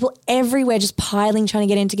 Like there's people everywhere just piling, trying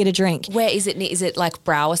to get in to get a drink. Where is it? Is it like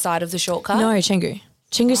Brower side of the shortcut? No, Chengdu.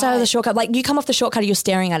 Chengdu side of the shortcut. Like you come off the shortcut, you're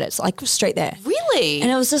staring at it. It's like straight there. Really?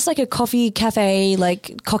 And it was just like a coffee cafe,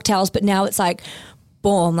 like cocktails, but now it's like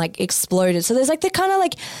boom, like exploded. So there's like the kind of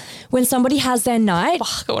like when somebody has their night,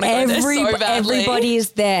 I wanna go there so badly. everybody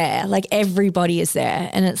is there. Like everybody is there.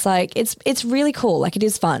 And it's like, it's really cool. Like it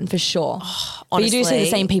is fun for sure. But you do see the honestly.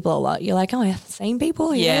 same people a lot. You're like, oh yeah, same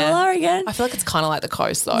people. Here Yeah. they are again. I feel like it's kind of like the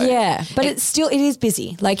coast though. Yeah, but it is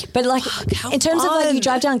busy. Like, but like how in terms of like fun. you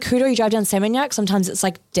drive down Kuta, you drive down Seminyak, sometimes it's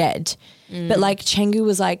like dead. But like Chengdu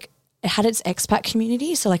was like, it had its expat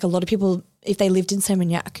community. So like a lot of people, if they lived in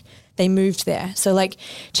Seminyak, they moved there. So like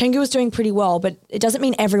Chengdu was doing pretty well, but it doesn't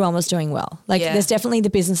mean everyone was doing well. Like Yeah. there's definitely the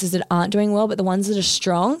businesses that aren't doing well, but the ones that are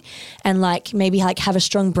strong and like maybe like have a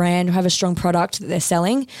strong brand or have a strong product that they're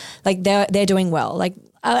selling, like they're doing well. Like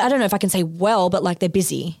I don't know if I can say well, but like they're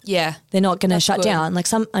busy. Yeah. They're not going to That's shut good. down. Like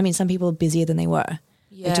some people are busier than they were.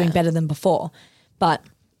 Yeah. They're doing better than before. But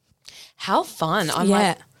How fun. I'm Yeah.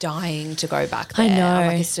 like dying to go back there. I know. I'm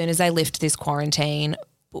like, as soon as they lift this quarantine,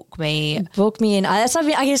 book me. book me in. I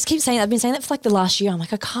just keep saying that. I've been saying that for like the last year. I'm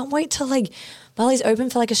like, I can't wait till like Bali's open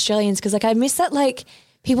for like Australians because like I miss that like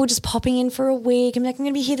people just popping in for a week. I'm like, I'm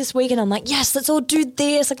going to be here this week. And I'm like, yes, let's all do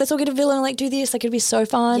this. Like, let's all get a villa and like do this. Like, it'd be so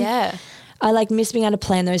fun. Yeah. I like miss being able to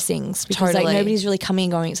plan those things because Totally. like nobody's really coming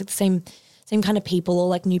and going. It's like the same kind of people or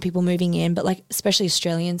like new people moving in, but like especially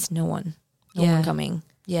Australians, no one coming.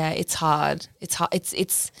 Yeah, it's hard. It's hard.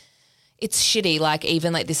 It's shitty. Like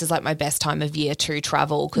even like this is like my best time of year to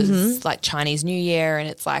travel because Mm-hmm. like Chinese New Year and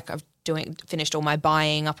it's like I've finished all my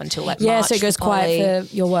buying up until like Yeah, March so it goes for Bali. quiet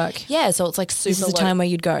for your work. Yeah, so it's like super This is the low. time where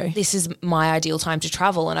you'd go. This is my ideal time to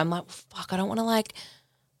travel and I'm like, fuck, I don't want to like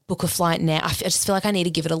book a flight now. I just feel like I need to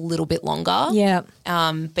give it a little bit longer. Yeah.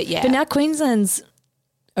 But yeah. But now Queensland's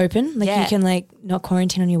open. Like Yeah. you can like not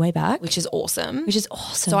quarantine on your way back, which is awesome. which is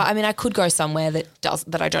awesome. So I mean, I could go somewhere that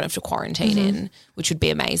I don't have to quarantine in, which would be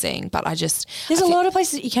amazing. But There's a lot of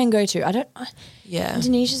places that you can go to. yeah.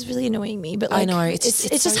 Indonesia's really annoying me, but like, I know, it's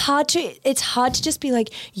just so- hard to just be like,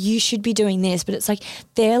 you should be doing this, but it's like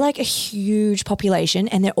they're like a huge population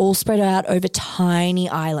and they're all spread out over tiny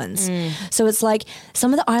islands. So it's like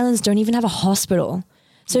some of the islands don't even have a hospital.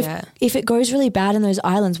 So Yeah. if it goes really bad in those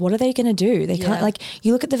islands, what are they going to do? They can't, Yeah. like,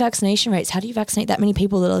 you look at the vaccination rates. How do you vaccinate that many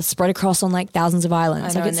people that are spread across on like thousands of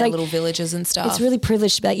islands? I know, Like in their little villages and stuff. it's really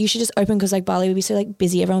privileged to be like, you should just open because like Bali would be so like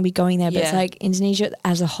busy, everyone would be going there. But it's Yeah. like Indonesia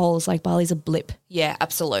as a whole is like Bali's a blip. Yeah,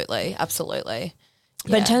 absolutely. Absolutely.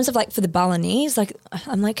 But in Yeah. terms of like for the Balinese, like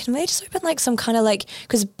I'm like, can they just open like some kind of like,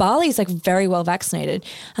 because Bali's like very well vaccinated.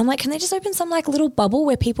 I'm like, can they just open some like little bubble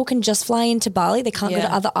where people can just fly into Bali? They can't go Yeah.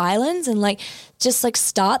 to other islands and like just like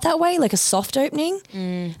start that way, like a soft opening,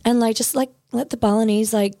 and like just like let the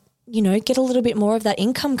Balinese like, you know, get a little bit more of that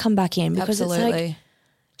income come back in, because it's Absolutely. like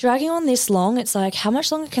dragging on this long. It's like, how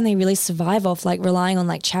much longer can they really survive off like relying on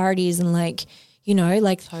like charities and like, you know,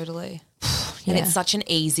 like Totally. yeah. And it's such an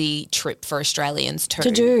easy trip for Australians too.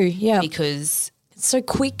 to do, yeah, Because it's so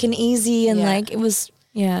quick and easy and Yeah. like it was,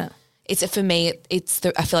 yeah. it's for me. I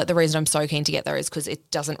feel like the reason I'm so keen to get there is because it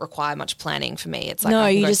doesn't require much planning for me. It's like No, I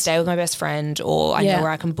can you go just- stay with my best friend, or I Yeah. know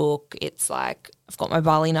where I can book. It's like I've got my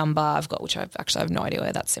Bali number. Which I have no idea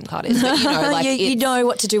where that SIM card is. But, you know, like you it's- know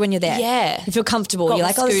what to do when you're there. Yeah. You feel comfortable. Got You're my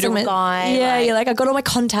like, oh, this is scooter my- guy, Yeah, like- you're like, I got all my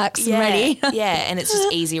contacts yeah, ready. yeah, and it's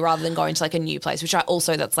just easy rather than going to like a new place, which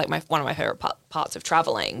that's like one of my favorite parts of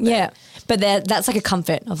traveling. Yeah. But that's like a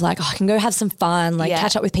comfort of like, oh, I can go have some fun, like Yeah.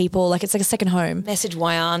 catch up with people. Like it's like a second home. Message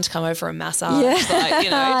Wayan to come over for a massage. Yeah. Like, you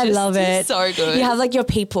know, I just- love it. just so good. You have like your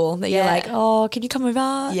people that you're Yeah. like, oh, can you come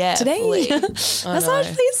over Yeah, today? fully. I Massage,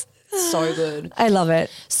 know. please. so good. I love it.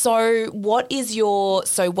 So what's your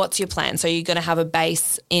plan? So you're going to have a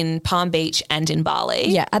base in Palm Beach and in Bali?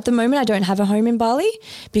 Yeah, at the moment I don't have a home in Bali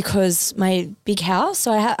because my big house.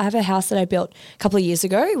 So I have a house that I built a couple of years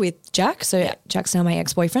ago with Jack. So Yeah. Jack's now my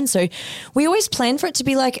ex-boyfriend. So we always planned for it to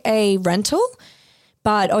be like a rental.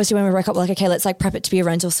 But obviously when we broke up, we're like, okay, let's like prep it to be a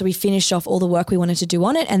rental. So we finished off all the work we wanted to do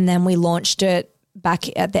on it, and then we launched it back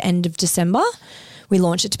at the end of December. We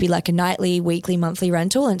launched it to be like a nightly, weekly, monthly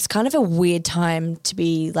rental. And it's kind of a weird time to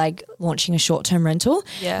be like launching a short-term rental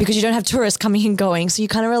Yeah. because you don't have tourists coming and going. So you're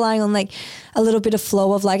kind of relying on like a little bit of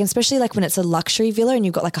flow of like, especially like when it's a luxury villa and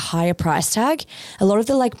you've got like a higher price tag. A lot of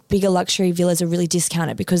the like bigger luxury villas are really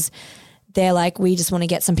discounted because they're like, we just want to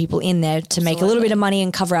get some people in there to make a little bit of money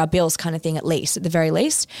and cover our bills kind of thing, at the very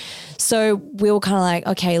least. So we were kind of like,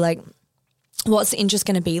 okay, like, what's the interest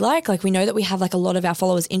going to be like? Like we know that we have like a lot of our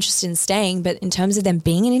followers interested in staying, but in terms of them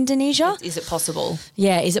being in Indonesia, Is it possible?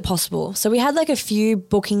 yeah, is it possible? So we had like a few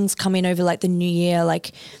bookings come in over like the new year,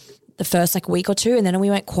 like the first like week or two, and then we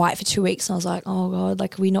went quiet for 2 weeks and I was like, oh God,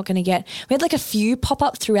 like we're not going to get, we had like a few pop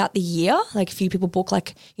up throughout the year, like a few people book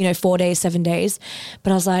like, 4 days, 7 days. But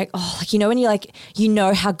I was like, oh, like, when you're like,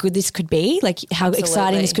 how good this could be, like how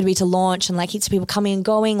exciting this could be to launch and like heaps of people coming and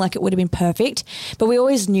going, like it would have been perfect. But we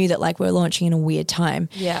always knew that like we're launching in a weird time.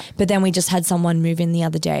 Yeah. But then we just had someone move in the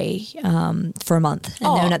other day for a month.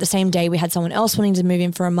 And then at the same day we had someone else wanting to move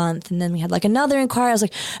in for a month. And then we had like another inquiry. I was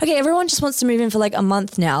like, okay, everyone just wants to move in for like a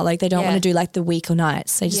month now. Like they don't Yeah. want to do like the week or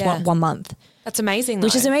nights. They just Yeah. want 1 month, That's amazing, though.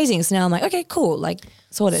 which is amazing. So now I'm like, okay, cool. Like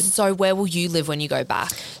sorted. So where will you live when you go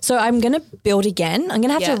back? So I'm going to build again. I'm going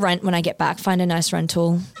to have Yeah. to rent when I get back, find a nice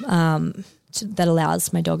rental that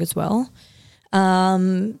allows my dog as well.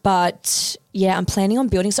 But yeah, I'm planning on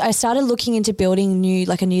building. So I started looking into building a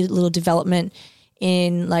new little development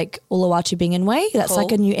in like Uluwatu Bingin Way. That's Cool.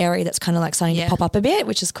 like a new area that's kind of like starting Yeah. to pop up a bit,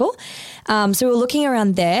 which is cool. So we're looking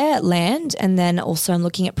around there at land, and then also I'm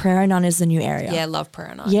looking at Prairie as the new area. Yeah, love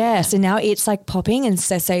Prayer Night. Yeah, so now it's like popping, and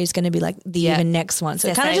Sese is going to be like the Yeah. even next one. So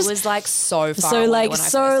it kind of It just was like so far so away like when I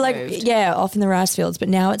so first like moved. yeah, off in the rice fields. But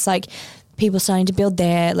now it's like people starting to build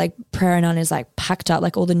there. Like Prairie Nun is like packed up.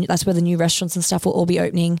 Like that's where the new restaurants and stuff will all be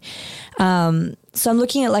opening. So I'm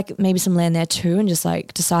looking at like maybe some land there too, and just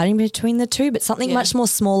like deciding between the two, but something Yeah. much more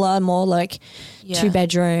smaller, more like Yeah.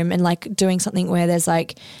 2-bedroom, and like doing something where there's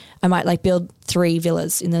like I might like build 3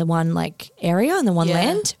 villas in the one like area and the one Yeah.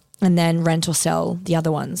 land, and then rent or sell the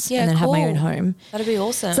other ones, Yeah, and then have my cool. own home. That'd be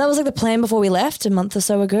awesome. So that was like the plan before we left a month or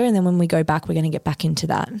so ago, and then when we go back, we're going to get back into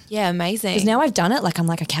that. yeah, amazing. Because now I've done it, like I'm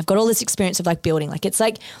like, okay, I've got all this experience of like building. Like it's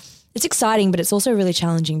exciting, but it's also really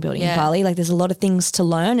challenging building Yeah. in Bali. Like there's a lot of things to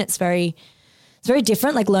learn. It's very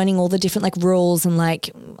different, like learning all the different like rules, and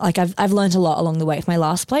like I've learned a lot along the way with my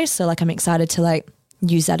last place. So like I'm excited to like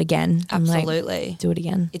use that again. And, like, Absolutely. do it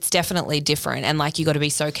again. It's definitely different. And like, you got to be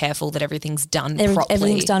so careful that everything's done properly.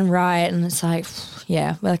 Everything's done right. And it's like,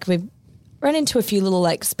 yeah, like we've run into a few little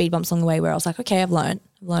like speed bumps along the way where I was like, okay, I've learned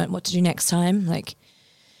what to do next time. Like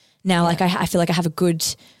now, like I feel like I have a good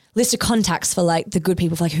list of contacts for like the good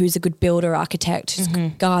people, for like who's a good builder, architect, who's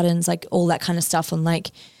good gardens, like all that kind of stuff. And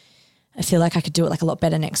like, I feel like I could do it like a lot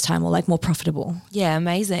better next time, or like more profitable. Yeah,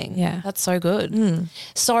 amazing. Yeah. That's so good.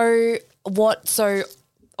 So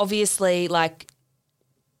obviously, like,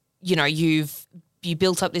 you know, you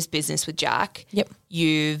built up this business with Jack. Yep.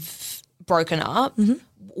 You've broken up.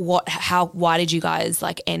 Why did you guys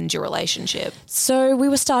like end your relationship? So we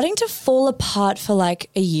were starting to fall apart for like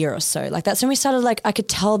a year or so. Like that's when we started, like I could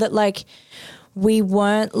tell that like we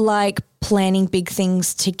weren't like planning big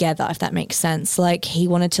things together, if that makes sense. Like he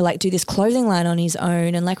wanted to like do this clothing line on his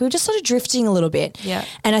own, and like we were just sort of drifting a little bit. Yeah.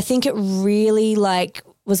 And I think it really like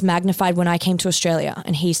was magnified when I came to Australia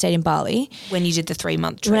and he stayed in Bali. When you did the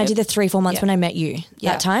 3-month trip? When I did the 3-4 months Yeah. when I met you.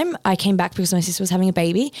 Yeah. That time I came back because my sister was having a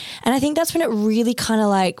baby. And I think that's when it really kind of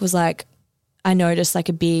like was like, I noticed like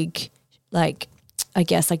a big, like, I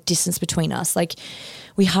guess like distance between us. Like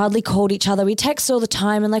we hardly called each other. We texted all the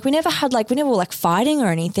time, and like we never were like fighting or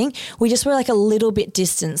anything. We just were like a little bit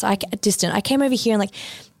distant. I came over here and like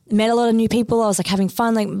met a lot of new people. I was like having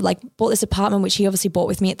fun, like bought this apartment, which he obviously bought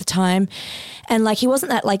with me at the time. And like, he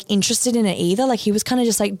wasn't that like interested in it either. Like he was kind of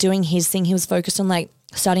just like doing his thing. He was focused on like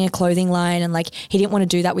starting a clothing line, and like he didn't want to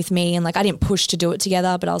do that with me, and like I didn't push to do it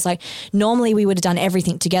together, but I was like, normally we would have done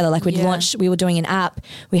everything together. Like we'd launched, we were doing an app,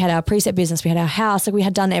 we had our preset business, we had our house, like we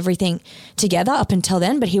had done everything together up until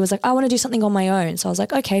then. But he was like, I want to do something on my own. So I was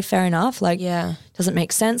like, okay, fair enough. Like, doesn't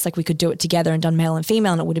make sense. Like we could do it together and done male and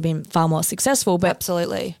female, and it would have been far more successful. But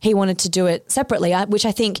Absolutely. he wanted to do it separately, which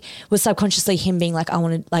I think was subconsciously him being like, I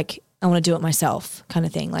want to do it myself kind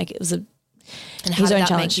of thing. Like it was And how did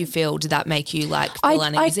that make you feel? Did that make you like feel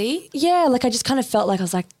uneasy? Yeah, like I just kind of felt like I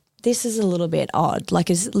was like, this is a little bit odd. Like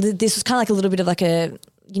this was kind of like a little bit of like a,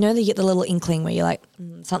 you know, you get the little inkling where you're like,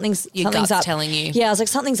 something's gut's up. telling you. Yeah, I was like,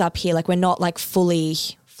 something's up here. Like we're not like fully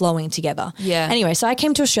flowing together. Yeah. Anyway, so I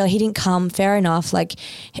came to Australia. He didn't come. Fair enough. Like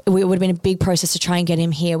it would have been a big process to try and get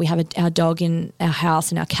him here. We have our dog in our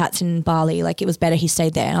house and our cats in Bali. Like it was better he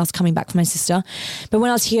stayed there, and I was coming back for my sister. But when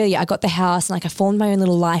I was here, I got the house and like I formed my own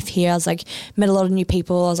little life here. I was like, met a lot of new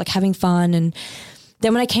people. I was like having fun. And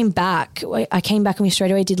then when I came back and we straight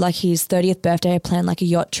away did like his 30th birthday. I planned like a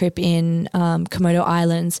yacht trip in Komodo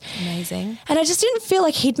Islands. Amazing. And I just didn't feel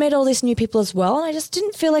like he'd met all these new people as well. And I just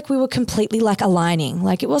didn't feel like we were completely like aligning.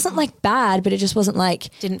 Like it wasn't like bad, but it just wasn't like,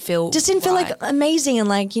 Didn't feel like amazing. And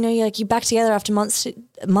like, you know, you're back together after months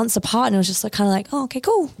apart, and it was just like kind of like, oh, okay,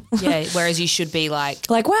 cool. Yeah. Whereas you should be like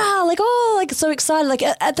wow, like, oh, like so excited. Like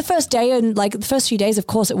at the first day and like the first few days, of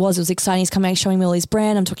course it was exciting. He's coming, showing me all his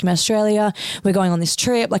brand. I'm talking about Australia. We're going on this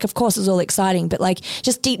trip. Like, of course it was all exciting, but like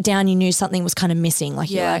just deep down you knew something was kind of missing. Like,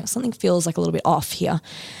 you're like, something feels like a little bit off here.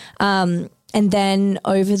 And then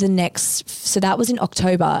over the next, so that was in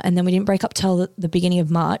October, and then we didn't break up till the beginning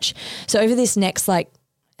of March. So over this next, like,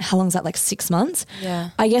 how long is that? Like 6 months? Yeah.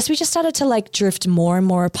 I guess we just started to like drift more and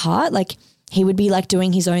more apart. Like he would be like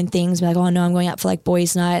doing his own things, be like, oh no, I'm going out for like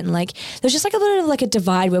boys' night. And like, there's just like a little bit of like a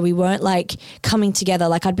divide where we weren't like coming together.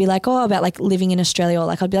 Like I'd be like, oh, about like living in Australia, or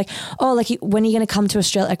like I'd be like, oh, like when are you going to come to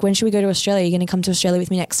Australia? Like when should we go to Australia? You're going to come to Australia with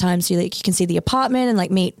me next time, so like you can see the apartment and like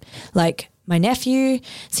meet like my nephew,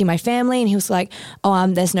 see my family. And he was like, oh,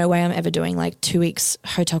 there's no way I'm ever doing like 2 weeks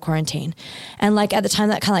hotel quarantine. And like at the time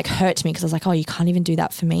that kind of like hurt me, because I was like, oh, you can't even do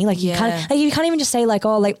that for me. Like you can't even just say like,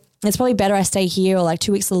 oh, like it's probably better I stay here, or like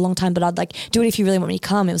 2 weeks is a long time, but I'd like do it if you really want me to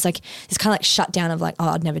come. It was like this kind of like shut down of like, oh,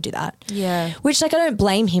 I'd never do that. Yeah. Which like I don't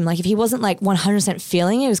blame him. Like if he wasn't like 100%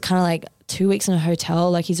 feeling it, it was kind of like 2 weeks in a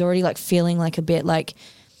hotel. Like he's already like feeling like a bit like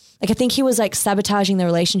I think he was like sabotaging the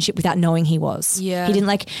relationship without knowing he was. Yeah. He didn't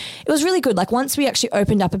like, it was really good. Like once we actually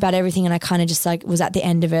opened up about everything, and I kind of just like was at the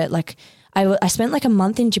end of it. Like I spent like a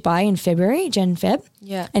month in Dubai in February, Feb.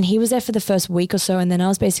 Yeah. And he was there for the first week or so. And then I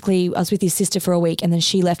was with his sister for a week, and then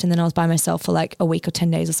she left, and then I was by myself for like a week or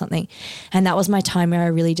 10 days or something. And that was my time where I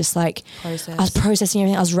really just like, I was processing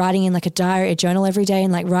everything. I was writing in like a journal every day,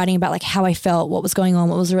 and like writing about like how I felt, what was going on,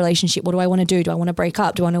 what was the relationship, what do I want to do? Do I want to break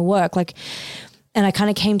up? Do I want to work? Like, and I kind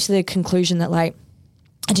of came to the conclusion that like,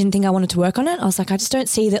 I didn't think I wanted to work on it. I was like, I just don't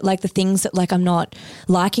see that like the things that like I'm not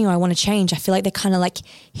liking or I want to change, I feel like they're kind of like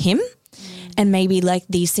him, and maybe like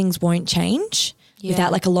these things won't change.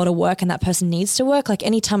 without like a lot of work and that person needs to work. Like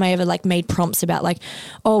anytime I ever like made prompts about like,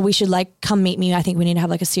 oh, we should like come meet me, I think we need to have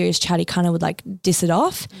like a serious chat, he kind of would like diss it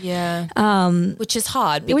off. Yeah. Which is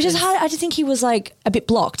hard. Which is hard. I just think he was like a bit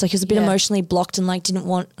blocked. Like he was a bit emotionally blocked and like didn't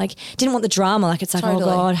want the drama. Like it's like, oh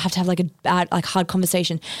God, I have to have like a bad, like hard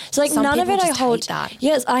conversation. So like Some none of it people I just hold. hate that.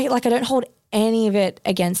 Yes. I don't hold any of it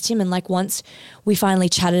against him. And like once we finally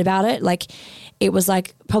chatted about it, like it was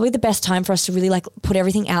like probably the best time for us to really like put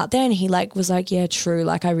everything out there. And he like was like, yeah, true.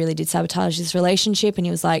 Like I really did sabotage this relationship. And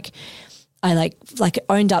he was like, I like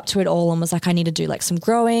owned up to it all and was like, I need to do like some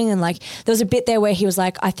growing. And like there was a bit there where he was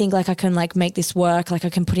like, I think like I can like make this work. Like I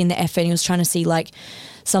can put in the effort. And he was trying to see like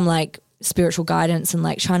some like spiritual guidance and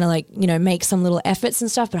like trying to like, you know, make some little efforts and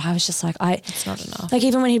stuff. But I was just like, it's not enough. Like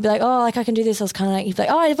even when he'd be like, oh, like I can do this, I was kind of like, he'd be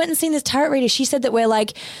like, oh, I went and seen this tarot reader. She said that we're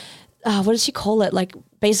like, what did she call it? Like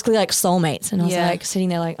basically like soulmates. And I was like sitting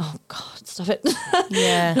there like, oh God, stop it.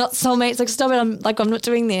 Yeah. Not soulmates. Like stop it. I'm not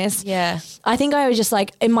doing this. Yeah. I think I was just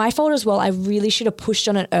like, in my fault as well, I really should have pushed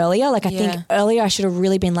on it earlier. Like I think earlier I should have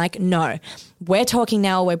really been like, no, we're talking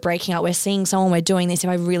now, we're breaking up, we're seeing someone, we're doing this. If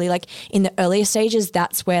I really like in the earlier stages,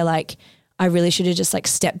 that's where like I really should have just like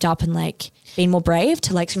stepped up and like been more brave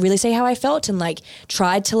to like really say how I felt and like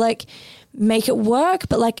tried to like make it work.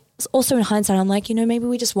 But like also in hindsight, I'm like, you know, maybe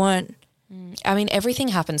we just weren't. I mean, everything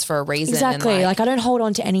happens for a reason. Exactly. And like I don't hold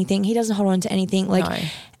on to anything. He doesn't hold on to anything. Like, no.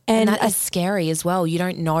 And that is scary as well. You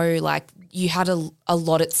don't know, like you had a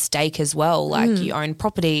lot at stake as well. Like you own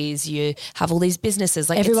properties, you have all these businesses.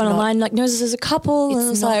 Like everyone online like knows us as a couple.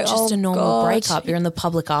 And it's not like, just oh a normal God. breakup. You're in the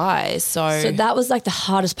public eye. So that was like the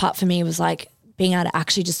hardest part for me was like being able to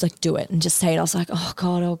actually just like do it and just say it. I was like, oh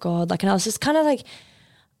God. Like, and I was just kind of like,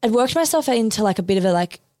 I'd worked myself into like a bit of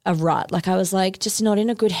a rut. Like I was like just not in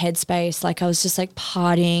a good headspace. Like I was just like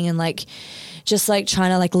partying and like just like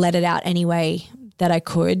trying to like let it out any way that I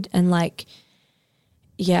could. And like,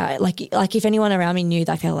 yeah, like if anyone around me knew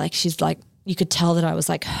that, I felt like she's like, you could tell that I was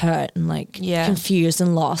like hurt and like confused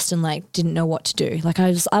and lost and like didn't know what to do. Like I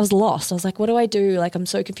was lost. I was like, what do I do? Like I'm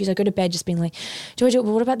so confused. I go to bed just being like, do I do it?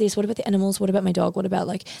 What about this? What about the animals? What about my dog? What about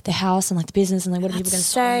like the house and like the business and like what are people going to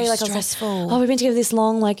say? Like stressful. I was like, oh, we've been together this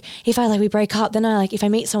long. Like if I like we break up, then I like if I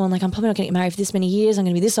meet someone, like I'm probably not going to get married for this many years. I'm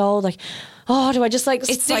going to be this old. Like, oh, do I just like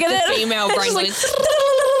it's stick like it? the female brain. Like,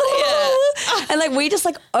 and like we just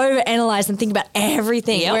like overanalyze and think about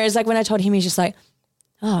everything. Yep. Whereas like when I told him, he's just like,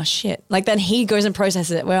 oh shit. Like then he goes and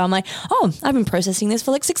processes it where I'm like, oh, I've been processing this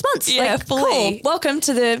for like 6 months. Yeah, like, fully. Cool. Welcome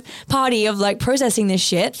to the party of like processing this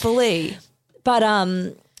shit. Fully. But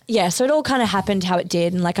yeah, so it all kind of happened how it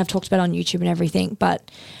did. And like I've talked about on YouTube and everything. But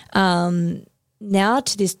now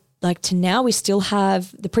to this, like to now we still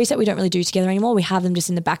have the preset we don't really do together anymore. We have them just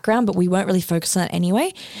in the background, but we won't really focus on it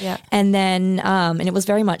anyway. Yeah. And then, and it was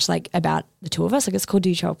very much like about the two of us. Like it's called Do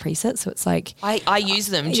You Travel Preset. So it's like. I use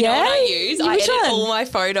them. Do you know what I use? I Which edit one? all my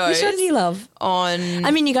photos. Which one do you love? On.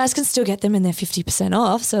 I mean, you guys can still get them and they're 50%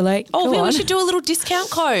 off. So like, Oh, go maybe on. we should do a little discount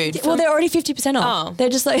code. Well, they're already 50% off. Oh. They're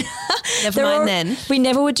just like Never they're mind then. We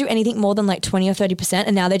never would do anything more than like 20 or 30%,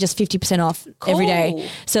 and now they're just 50% off every day. Cool.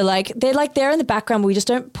 So like they're in the background, but we just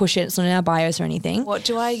don't push it. It's not in our bios or anything. What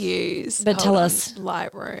do I use? But tell on. us.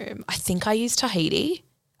 Lightroom. I think I use Tahiti.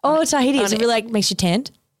 Oh, Tahiti. on It it. really like makes you tanned.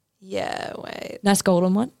 Yeah, wait. Nice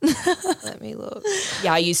golden one. Let me look.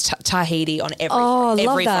 Yeah, I use Tahiti on every Oh, love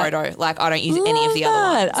every that. photo. Like I don't use any of the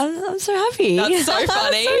other ones. I'm so happy. That's so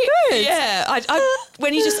funny. so good. Yeah,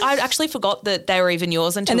 I actually forgot that they were even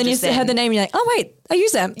yours until And then you just then. heard the name and you're like, oh wait, I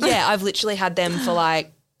use them. Yeah, I've literally had them for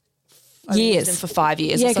like I've used Years. them for 5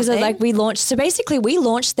 years. Yeah, because because like we launched. So basically, we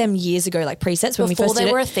launched them years ago, like presets when Before we first they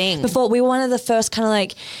did were it. a thing. Before we were one of the first kind of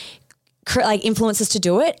like influencers to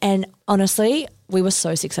do it, and honestly, we were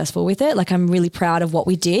so successful with it. Like I'm really proud of what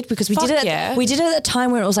we did because we did it. yeah. We did it at a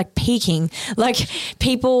time where it was like peaking. Like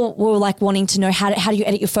people were like wanting to know how do you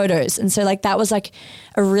edit your photos, and so like that was like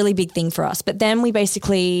a really big thing for us. But then we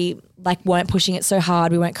basically like weren't pushing it so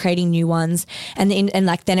hard. We weren't creating new ones, and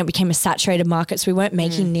like then it became a saturated market, so we weren't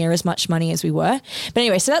making near as much money as we were. But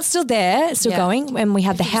anyway, so that's still there, still Yeah. going. And we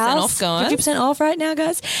have the 50% house, off, guys. 50% off right now,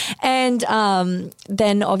 guys. And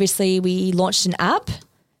then obviously we launched an app.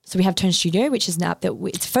 So we have Tone Studio, which is an app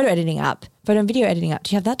it's a photo editing app, photo and video editing app.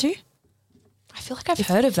 Do you have that too? I feel like I've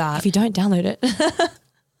heard of that. If you don't, download it.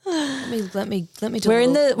 Let me do we're a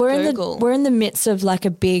in little Google. we're in the midst of like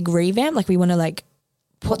a big revamp. Like we want to like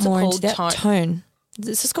put What's it more called? into that tone.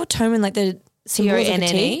 It's just called Tone and like the symbols of a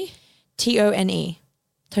T. TONE.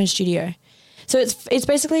 Tone Studio. So it's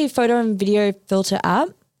basically a photo and video filter app,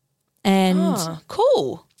 and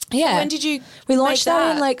Cool. yeah, When did you? we launched make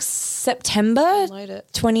that in like September Download it.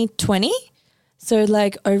 2020. So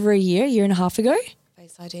like over a year and a half ago.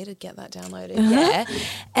 Yes, I did get that downloaded. Yeah.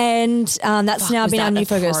 And that's now Was been that our new a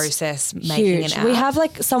focus. process making Huge. an app? We have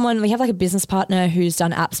like a business partner who's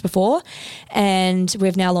done apps before, and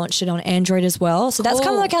we've now launched it on Android as well. So that's kind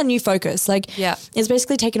of Cool. like our new focus. Like, Yeah. it's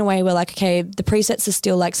basically taken away. We're like, okay, the presets are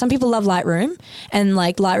still like, some people love Lightroom, and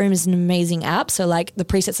like Lightroom is an amazing app. So like the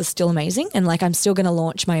presets are still amazing, and like I'm still going to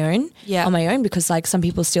launch my own on my own because like some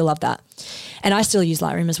people still love that, and I still use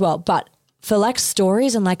Lightroom as well. But for like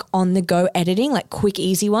stories and like on the go editing, like quick,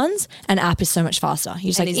 easy ones, an app is so much faster. You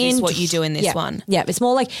just And like is this what you do in this one? Yeah, it's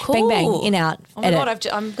more like bang, bang, Cool. in, out, Oh my edit. God,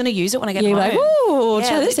 I'm going to use it when I get You're home. like, ooh,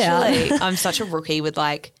 try this literally. out. I'm such a rookie with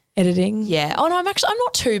like, Editing. yeah. Oh no, I'm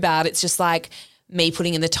not too bad. It's just like me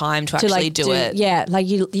putting in the time to actually like do it. Yeah, like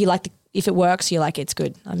you like if it works, you're like, it's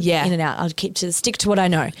good. I'm Yeah. in and out. I'll stick to what I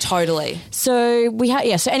know. Totally. So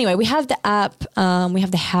so anyway, we have the app, we have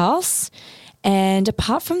the house, and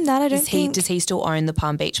apart from that, I don't think. Does he still own the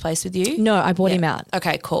Palm Beach place with you? No, I bought him out.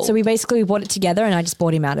 Okay, cool. So we basically bought it together, and I just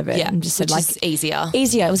bought him out of it. yeah, and just said which like is easier.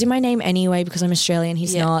 easier. It was in my name anyway because I'm Australian.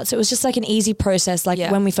 He's Yeah. not. So it was just like an easy process. Like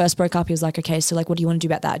Yeah. when we first broke up, he was like, okay, so like, what do you want to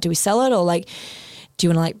do about that? Do we sell it, or like, do you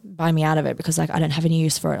want to like buy me out of it? Because like I don't have any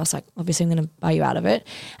use for it. I was like, obviously I'm going to buy you out of it.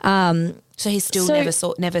 So he's still So- never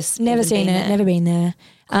Never even seen been it, there. never been there.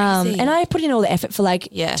 Crazy. And I put in all the effort for like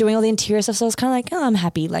Yeah. doing all the interior stuff. So I was kind of like, oh, I'm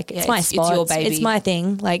happy. Like it's my it's spot. your It's baby. my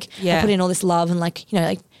thing. Like Yeah. I put in all this love and like, you know,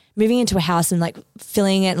 like moving into a house and like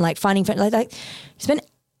filling it and like finding, like spent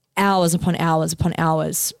hours upon hours upon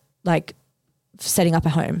hours, like setting up a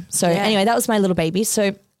home. So Yeah. anyway, that was my little baby.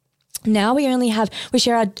 So now we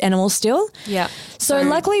share our animals still. Yeah. So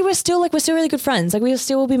luckily we're still really good friends. Like we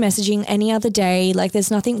still will be messaging any other day. Like there's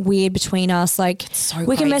nothing weird between us. Like so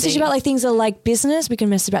we can message crazy. about like things that are like business. We can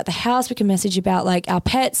message about the house. We can message about like our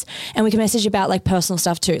pets, and we can message about like personal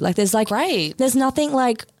stuff too. Like there's like Great. There's nothing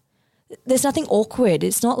awkward.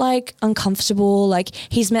 It's not like uncomfortable. Like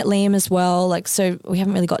he's met Liam as well. Like so we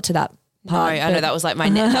haven't really got to that No, part. I know but- that was like that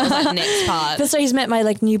was like next part. but so he's met my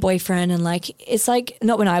like new boyfriend, and like it's like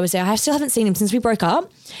not when I was there. I still haven't seen him since we broke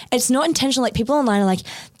up. It's not intentional. Like people online are like,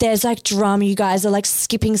 there's like drama. You guys are like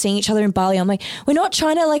skipping seeing each other in Bali. I'm like, we're not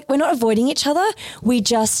avoiding each other. We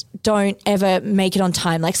just don't ever make it on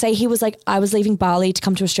time. Like say he was like, I was leaving Bali to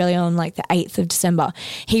come to Australia on like the 8th of December.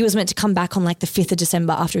 He was meant to come back on like the 5th of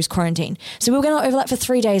December after his quarantine. So we were going to overlap for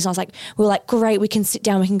 3 days. And I was like, we were like, great, we can sit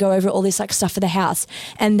down. We can go over all this like stuff for the house.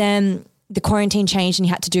 And then the quarantine changed and he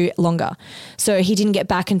had to do it longer. So he didn't get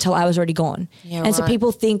back until I was already gone. Yeah, and so right.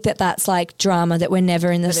 people think that that's like drama, that we're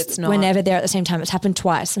never in this, it's not. we're never there at the same time. It's happened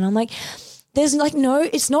twice. And I'm like, there's like, no,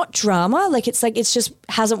 it's not drama. Like it's just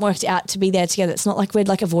hasn't worked out to be there together. It's not like we're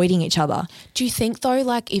like avoiding each other. Do you think though,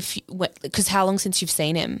 like because how long since you've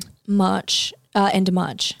seen him? End of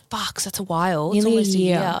March. Fuck, that's a while. Nearly a it's almost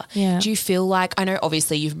year. Yeah. Do you feel like, I know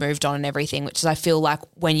obviously you've moved on and everything, which is I feel like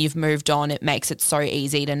when you've moved on, it makes it so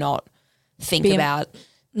easy to not think about,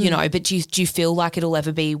 you know, but do you feel like it'll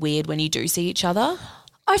ever be weird when you do see each other?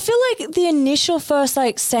 I feel like the initial first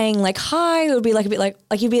like saying like hi, it would be like a bit like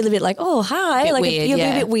you'd be a little bit like, oh hi, Bit like weird, you'll be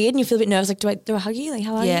yeah. a bit weird and you feel a bit nervous, like do I hug you, like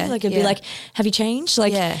how are Yeah, you, like it'd be yeah. like, have you changed,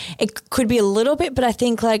 like Yeah. it could be a little bit, but I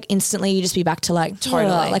think like instantly you just be back to like Totally.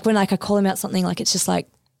 like when like I call him out something, like it's just like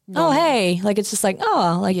oh hey, like it's just like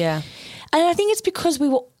oh like Yeah. and I think it's because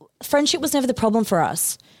friendship was never the problem for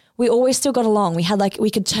us. We always still got along. We had like,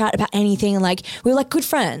 we could chat about anything, and like we were like good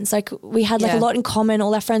friends. Like we had like Yeah. a lot in common,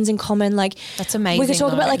 all our friends in common. Like That's amazing, We could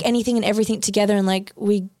talk about though. like anything and everything together, and like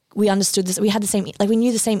we understood this. We had the same, like we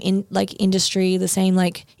knew the same industry, the same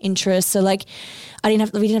like interests. So like we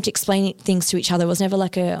didn't have to explain things to each other. It was never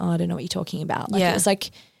like I don't know what you're talking about. Like Yeah. it was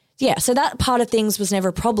like, yeah. So that part of things was never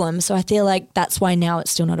a problem. So I feel like that's why now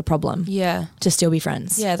it's still not a problem. Yeah. To still be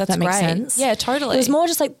friends. Yeah, If that's that makes great. sense. Yeah, totally. It was more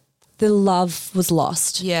just like the love was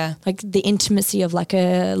lost. Yeah. Like the intimacy of like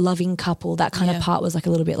a loving couple, that kind Yeah. of part was like a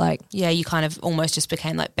little bit like, Yeah, you kind of almost just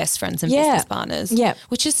became like best friends and Yeah. business partners. Yeah.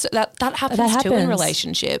 Which is that happens too in happens.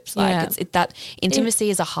 relationships. Like Yeah. that intimacy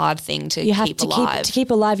is a hard thing to you have keep to alive. keep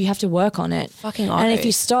alive. You have to work on it. Fucking And if oath.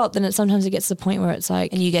 you stop, then sometimes it gets to the point where it's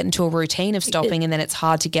like, and you get into a routine of stopping and then it's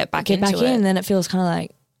hard to get back get into back it. in, and then it feels kind of like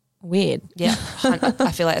weird. Yeah.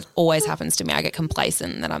 I feel like it always happens to me. I get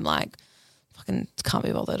complacent and then I'm like, fucking can't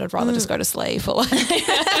be bothered. I'd rather just go to sleep or like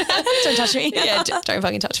Don't touch me. yeah, don't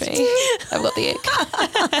fucking touch me. I've got the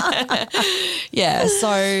ick. Yeah.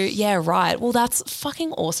 So yeah, right. Well, that's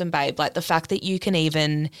fucking awesome, babe. Like the fact that you can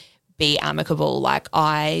even be amicable. Like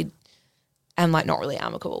I am like not really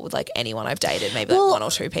amicable with like anyone I've dated. Maybe like one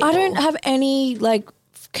or two people. I don't have any like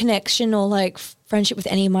connection or like friendship with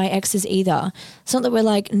any of my exes either. It's not that we're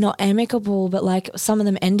like not amicable, but like some of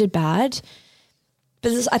them ended bad.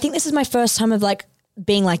 But I think this is my first time of like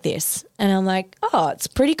being like this. And I'm like, oh, it's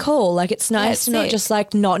pretty cool. Like, it's nice it's to not sick. just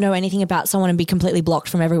like not know anything about someone and be completely blocked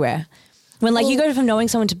from everywhere. When like you go from knowing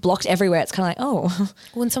someone to blocked everywhere, it's kind of like, oh.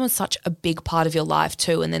 When someone's such a big part of your life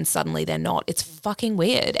too, and then suddenly they're not, it's fucking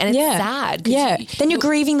weird and it's sad. 'Cause Yeah. Then you're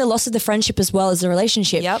grieving the loss of the friendship as well as the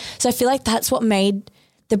relationship. Yep. So I feel like that's what made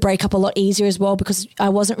the breakup a lot easier as well, because I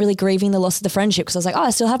wasn't really grieving the loss of the friendship, because I was like, oh, I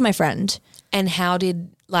still have my friend. And how did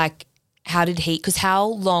he, because how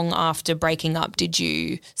long after breaking up did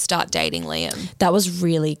you start dating Liam? That was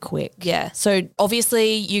really quick. Yeah. So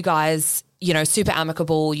obviously you guys, you know, super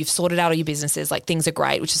amicable, you've sorted out all your businesses, like things are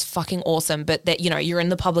great, which is fucking awesome. But that, you know, you're in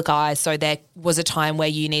the public eye. So there was a time where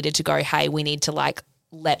you needed to go, hey, we need to like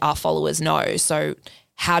let our followers know. So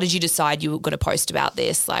how did you decide you were going to post about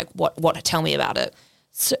this? Like what, tell me about it.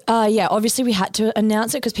 So, yeah, obviously we had to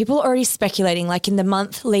announce it because people were already speculating, like in the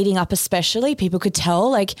month leading up especially, people could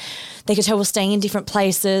tell, like they could tell we're staying in different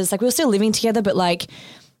places. Like we were still living together, but like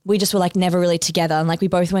we just were like never really together. And like we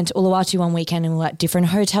both went to Uluwatu one weekend and we were at different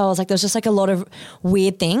hotels. Like there was just like a lot of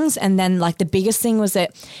weird things. And then like the biggest thing was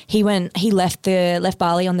that he left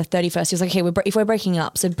Bali on the 31st. He was like, okay, if we're breaking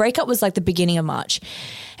up. So breakup was like the beginning of March.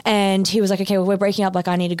 And he was like, okay, well, we're breaking up. Like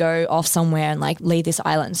I need to go off somewhere and like leave this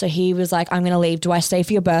island. So he was like, I'm going to leave. Do I stay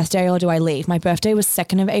for your birthday or do I leave? My birthday was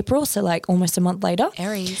 2nd of April. So like almost a month later.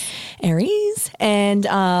 Aries. And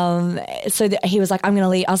so he was like, I'm going to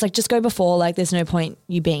leave. I was like, just go before. Like there's no point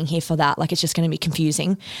you being here for that. Like it's just going to be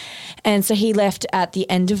confusing. And so he left at the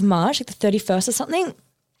end of March, like the 31st or something.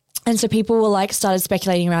 And so people were like started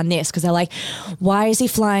speculating around this because they're like, why is he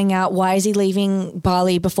flying out? Why is he leaving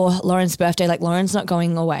Bali before Lauren's birthday? Like Lauren's not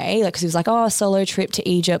going away. Like, cause he was like, oh, a solo trip to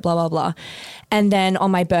Egypt, blah, blah, blah. And then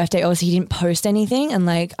on my birthday, obviously he didn't post anything. And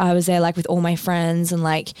like, I was there like with all my friends and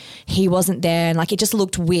like, he wasn't there. And like, it just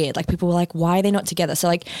looked weird. Like people were like, why are they not together? So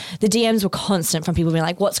like the DMs were constant from people being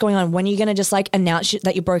like, what's going on? When are you going to just like announce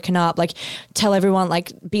that you're broken up? Like tell everyone,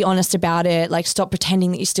 like be honest about it. Like stop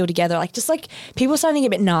pretending that you're still together. Like just like people were starting to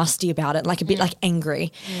get a bit nasty about it, like a bit like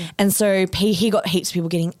angry. And so he got heaps of people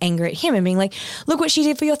getting angry at him and being like, look what she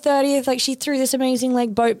did for your 30th. Like she threw this amazing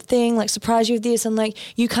like boat thing, like surprised you with this. And like,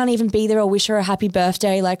 you can't even be there or wish her a happy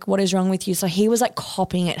birthday. Like what is wrong with you? So he was like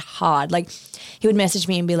copying it hard. Like he would message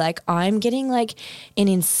me and be like, I'm getting like an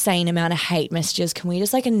insane amount of hate messages. Can we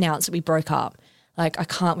just like announce that we broke up? Like I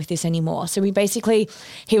can't with this anymore. So he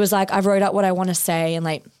was like, I wrote out what I want to say and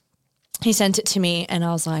like he sent it to me and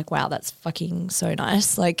I was like, wow, that's fucking so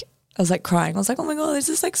nice. Like I was like crying. I was like, oh my God, this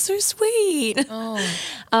is like so sweet.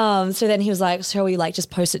 So then he was like, shall we like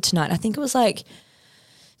just post it tonight? I think it was like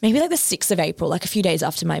maybe like the 6th of April, like a few days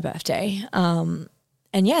after my birthday. And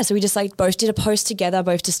yeah, so we just like both did a post together,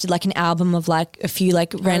 both just did like an album of like a few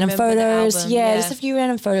like random photos. Album, yeah, just a few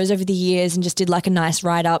random photos over the years and just did like a nice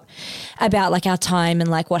write up about like our time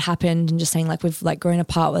and like what happened and just saying like we've like grown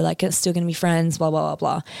apart, we're like still going to be friends, blah, blah,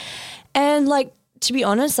 blah, blah. And like, to be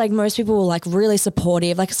honest, like most people were like really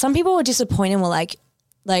supportive. Like some people were disappointed and were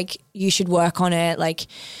like you should work on it. Like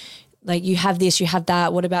you have this, you have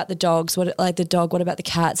that. What about the dogs? What about the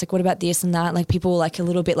cats? Like what about this and that? Like people were like a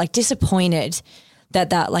little bit like disappointed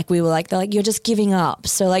that like we were like, they're like, you're just giving up.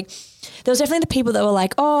 So like there was definitely the people that were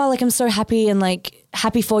like, oh, like I'm so happy and like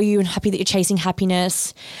happy for you and happy that you're chasing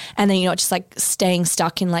happiness. And then you're not just like staying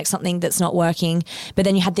stuck in like something that's not working. But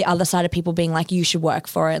then you had the other side of people being like, you should work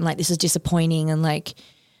for it. And like, this is disappointing and like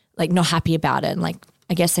not happy about it. And like,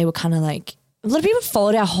 I guess they were kind of like, a lot of people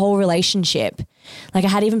followed our whole relationship. Like I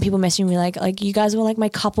had even people messaging me like you guys were like my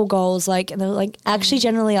couple goals. Like, and they were like actually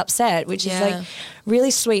generally upset, which is like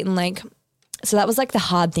really sweet. And like, so that was like the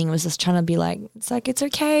hard thing, was just trying to be like, it's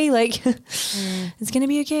okay. Like it's going to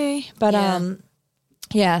be okay. But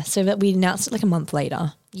so that we announced it like a month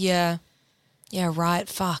later. Yeah. Yeah, right.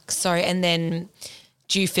 Fuck. Sorry. And then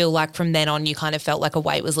do you feel like from then on you kind of felt like a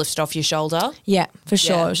weight was lifted off your shoulder? Yeah, for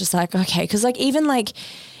sure. Yeah. It was just like, okay. Cause like even like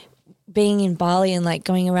being in Bali and like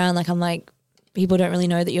going around, like I'm like, people don't really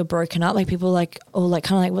know that you're broken up. Like people like, oh, like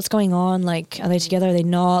kind of like, what's going on? Like, are they together? Are they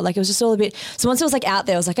not? Like it was just all a bit. So once it was like out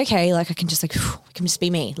there, I was like, okay, like I can just like, it can just be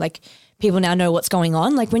me. Like people now know what's going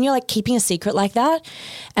on. Like when you're like keeping a secret like that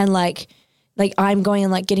and like I'm going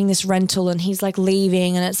and like getting this rental and he's like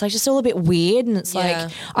leaving and it's like just all a bit weird. And it's like,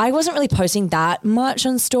 I wasn't really posting that much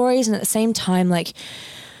on stories. And at the same time, like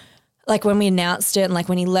when we announced it and like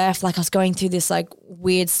when he left, like I was going through this like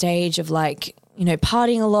weird stage of like, you know,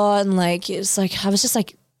 partying a lot and like it's like I was just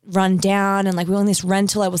like run down and like we were on this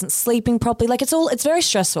rental, I wasn't sleeping properly. Like it's very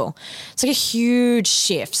stressful. It's like a huge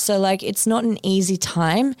shift. So like it's not an easy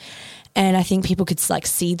time. And I think people could like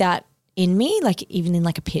see that in me, like even in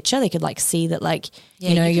like a picture, they could like see that like,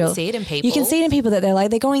 you know, you can see it in people. You can see it in people that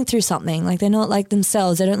they're going through something. Like they're not like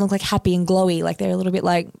themselves. They don't look like happy and glowy. Like they're a little bit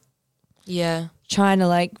like trying to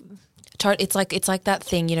like. It's like that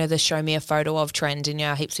thing, you know, the show me a photo of trend, and you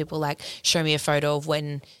know, heaps of people like show me a photo of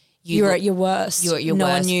when you're at your worst. You're at your no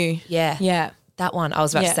worst. one knew. Yeah. Yeah. That one. I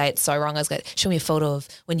was about to say it so wrong. I was going, show me a photo of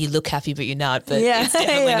when you look happy but you're not, but it's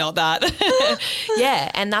definitely not that. Yeah,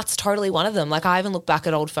 and that's totally one of them. Like I even look back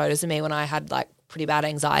at old photos of me when I had like pretty bad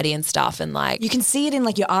anxiety and stuff, and like you can see it in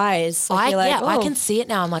like your eyes. Like, I can see it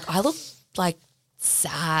now. I'm like, I look like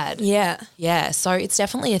sad. Yeah, so it's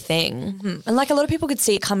definitely a thing. Mm-hmm. And like a lot of people could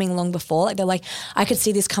see it coming long before. Like they're like, I could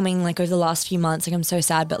see this coming like over the last few months. Like I'm so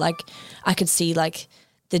sad, but like I could see like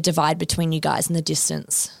the divide between you guys and the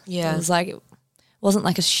distance. Yeah. It was like, it wasn't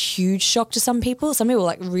like a huge shock to some people. Some people were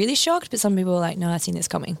like really shocked, but some people were like, no, I've seen this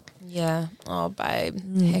coming. Yeah. Oh, babe.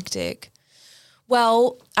 Hectic.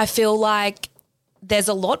 Well, I feel like there's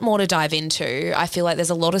a lot more to dive into. I feel like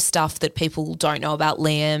there's a lot of stuff that people don't know about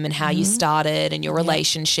Liam and how you started and your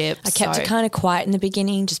relationship. I kept it kind of quiet in the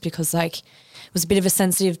beginning just because like it was a bit of a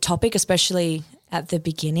sensitive topic, especially at the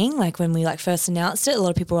beginning. Like when we like first announced it, a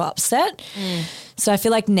lot of people were upset. So I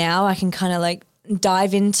feel like now I can kind of like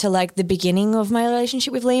dive into like the beginning of my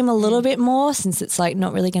relationship with Liam a little bit more, since it's like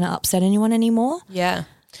not really going to upset anyone anymore. Yeah.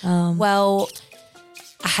 Well,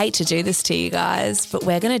 I hate to do this to you guys, but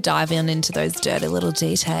we're going to dive into those dirty little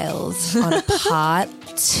details on a part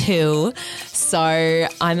 2. So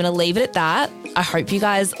I'm going to leave it at that. I hope you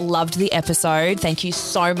guys loved the episode. Thank you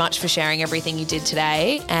so much for sharing everything you did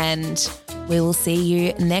today, and we will see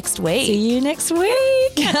you next week. See you next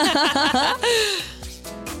week.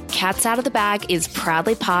 Cats Out of the Bag is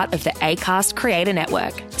proudly part of the Acast Creator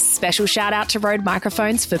Network. Special shout out to Rode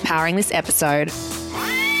Microphones for powering this episode.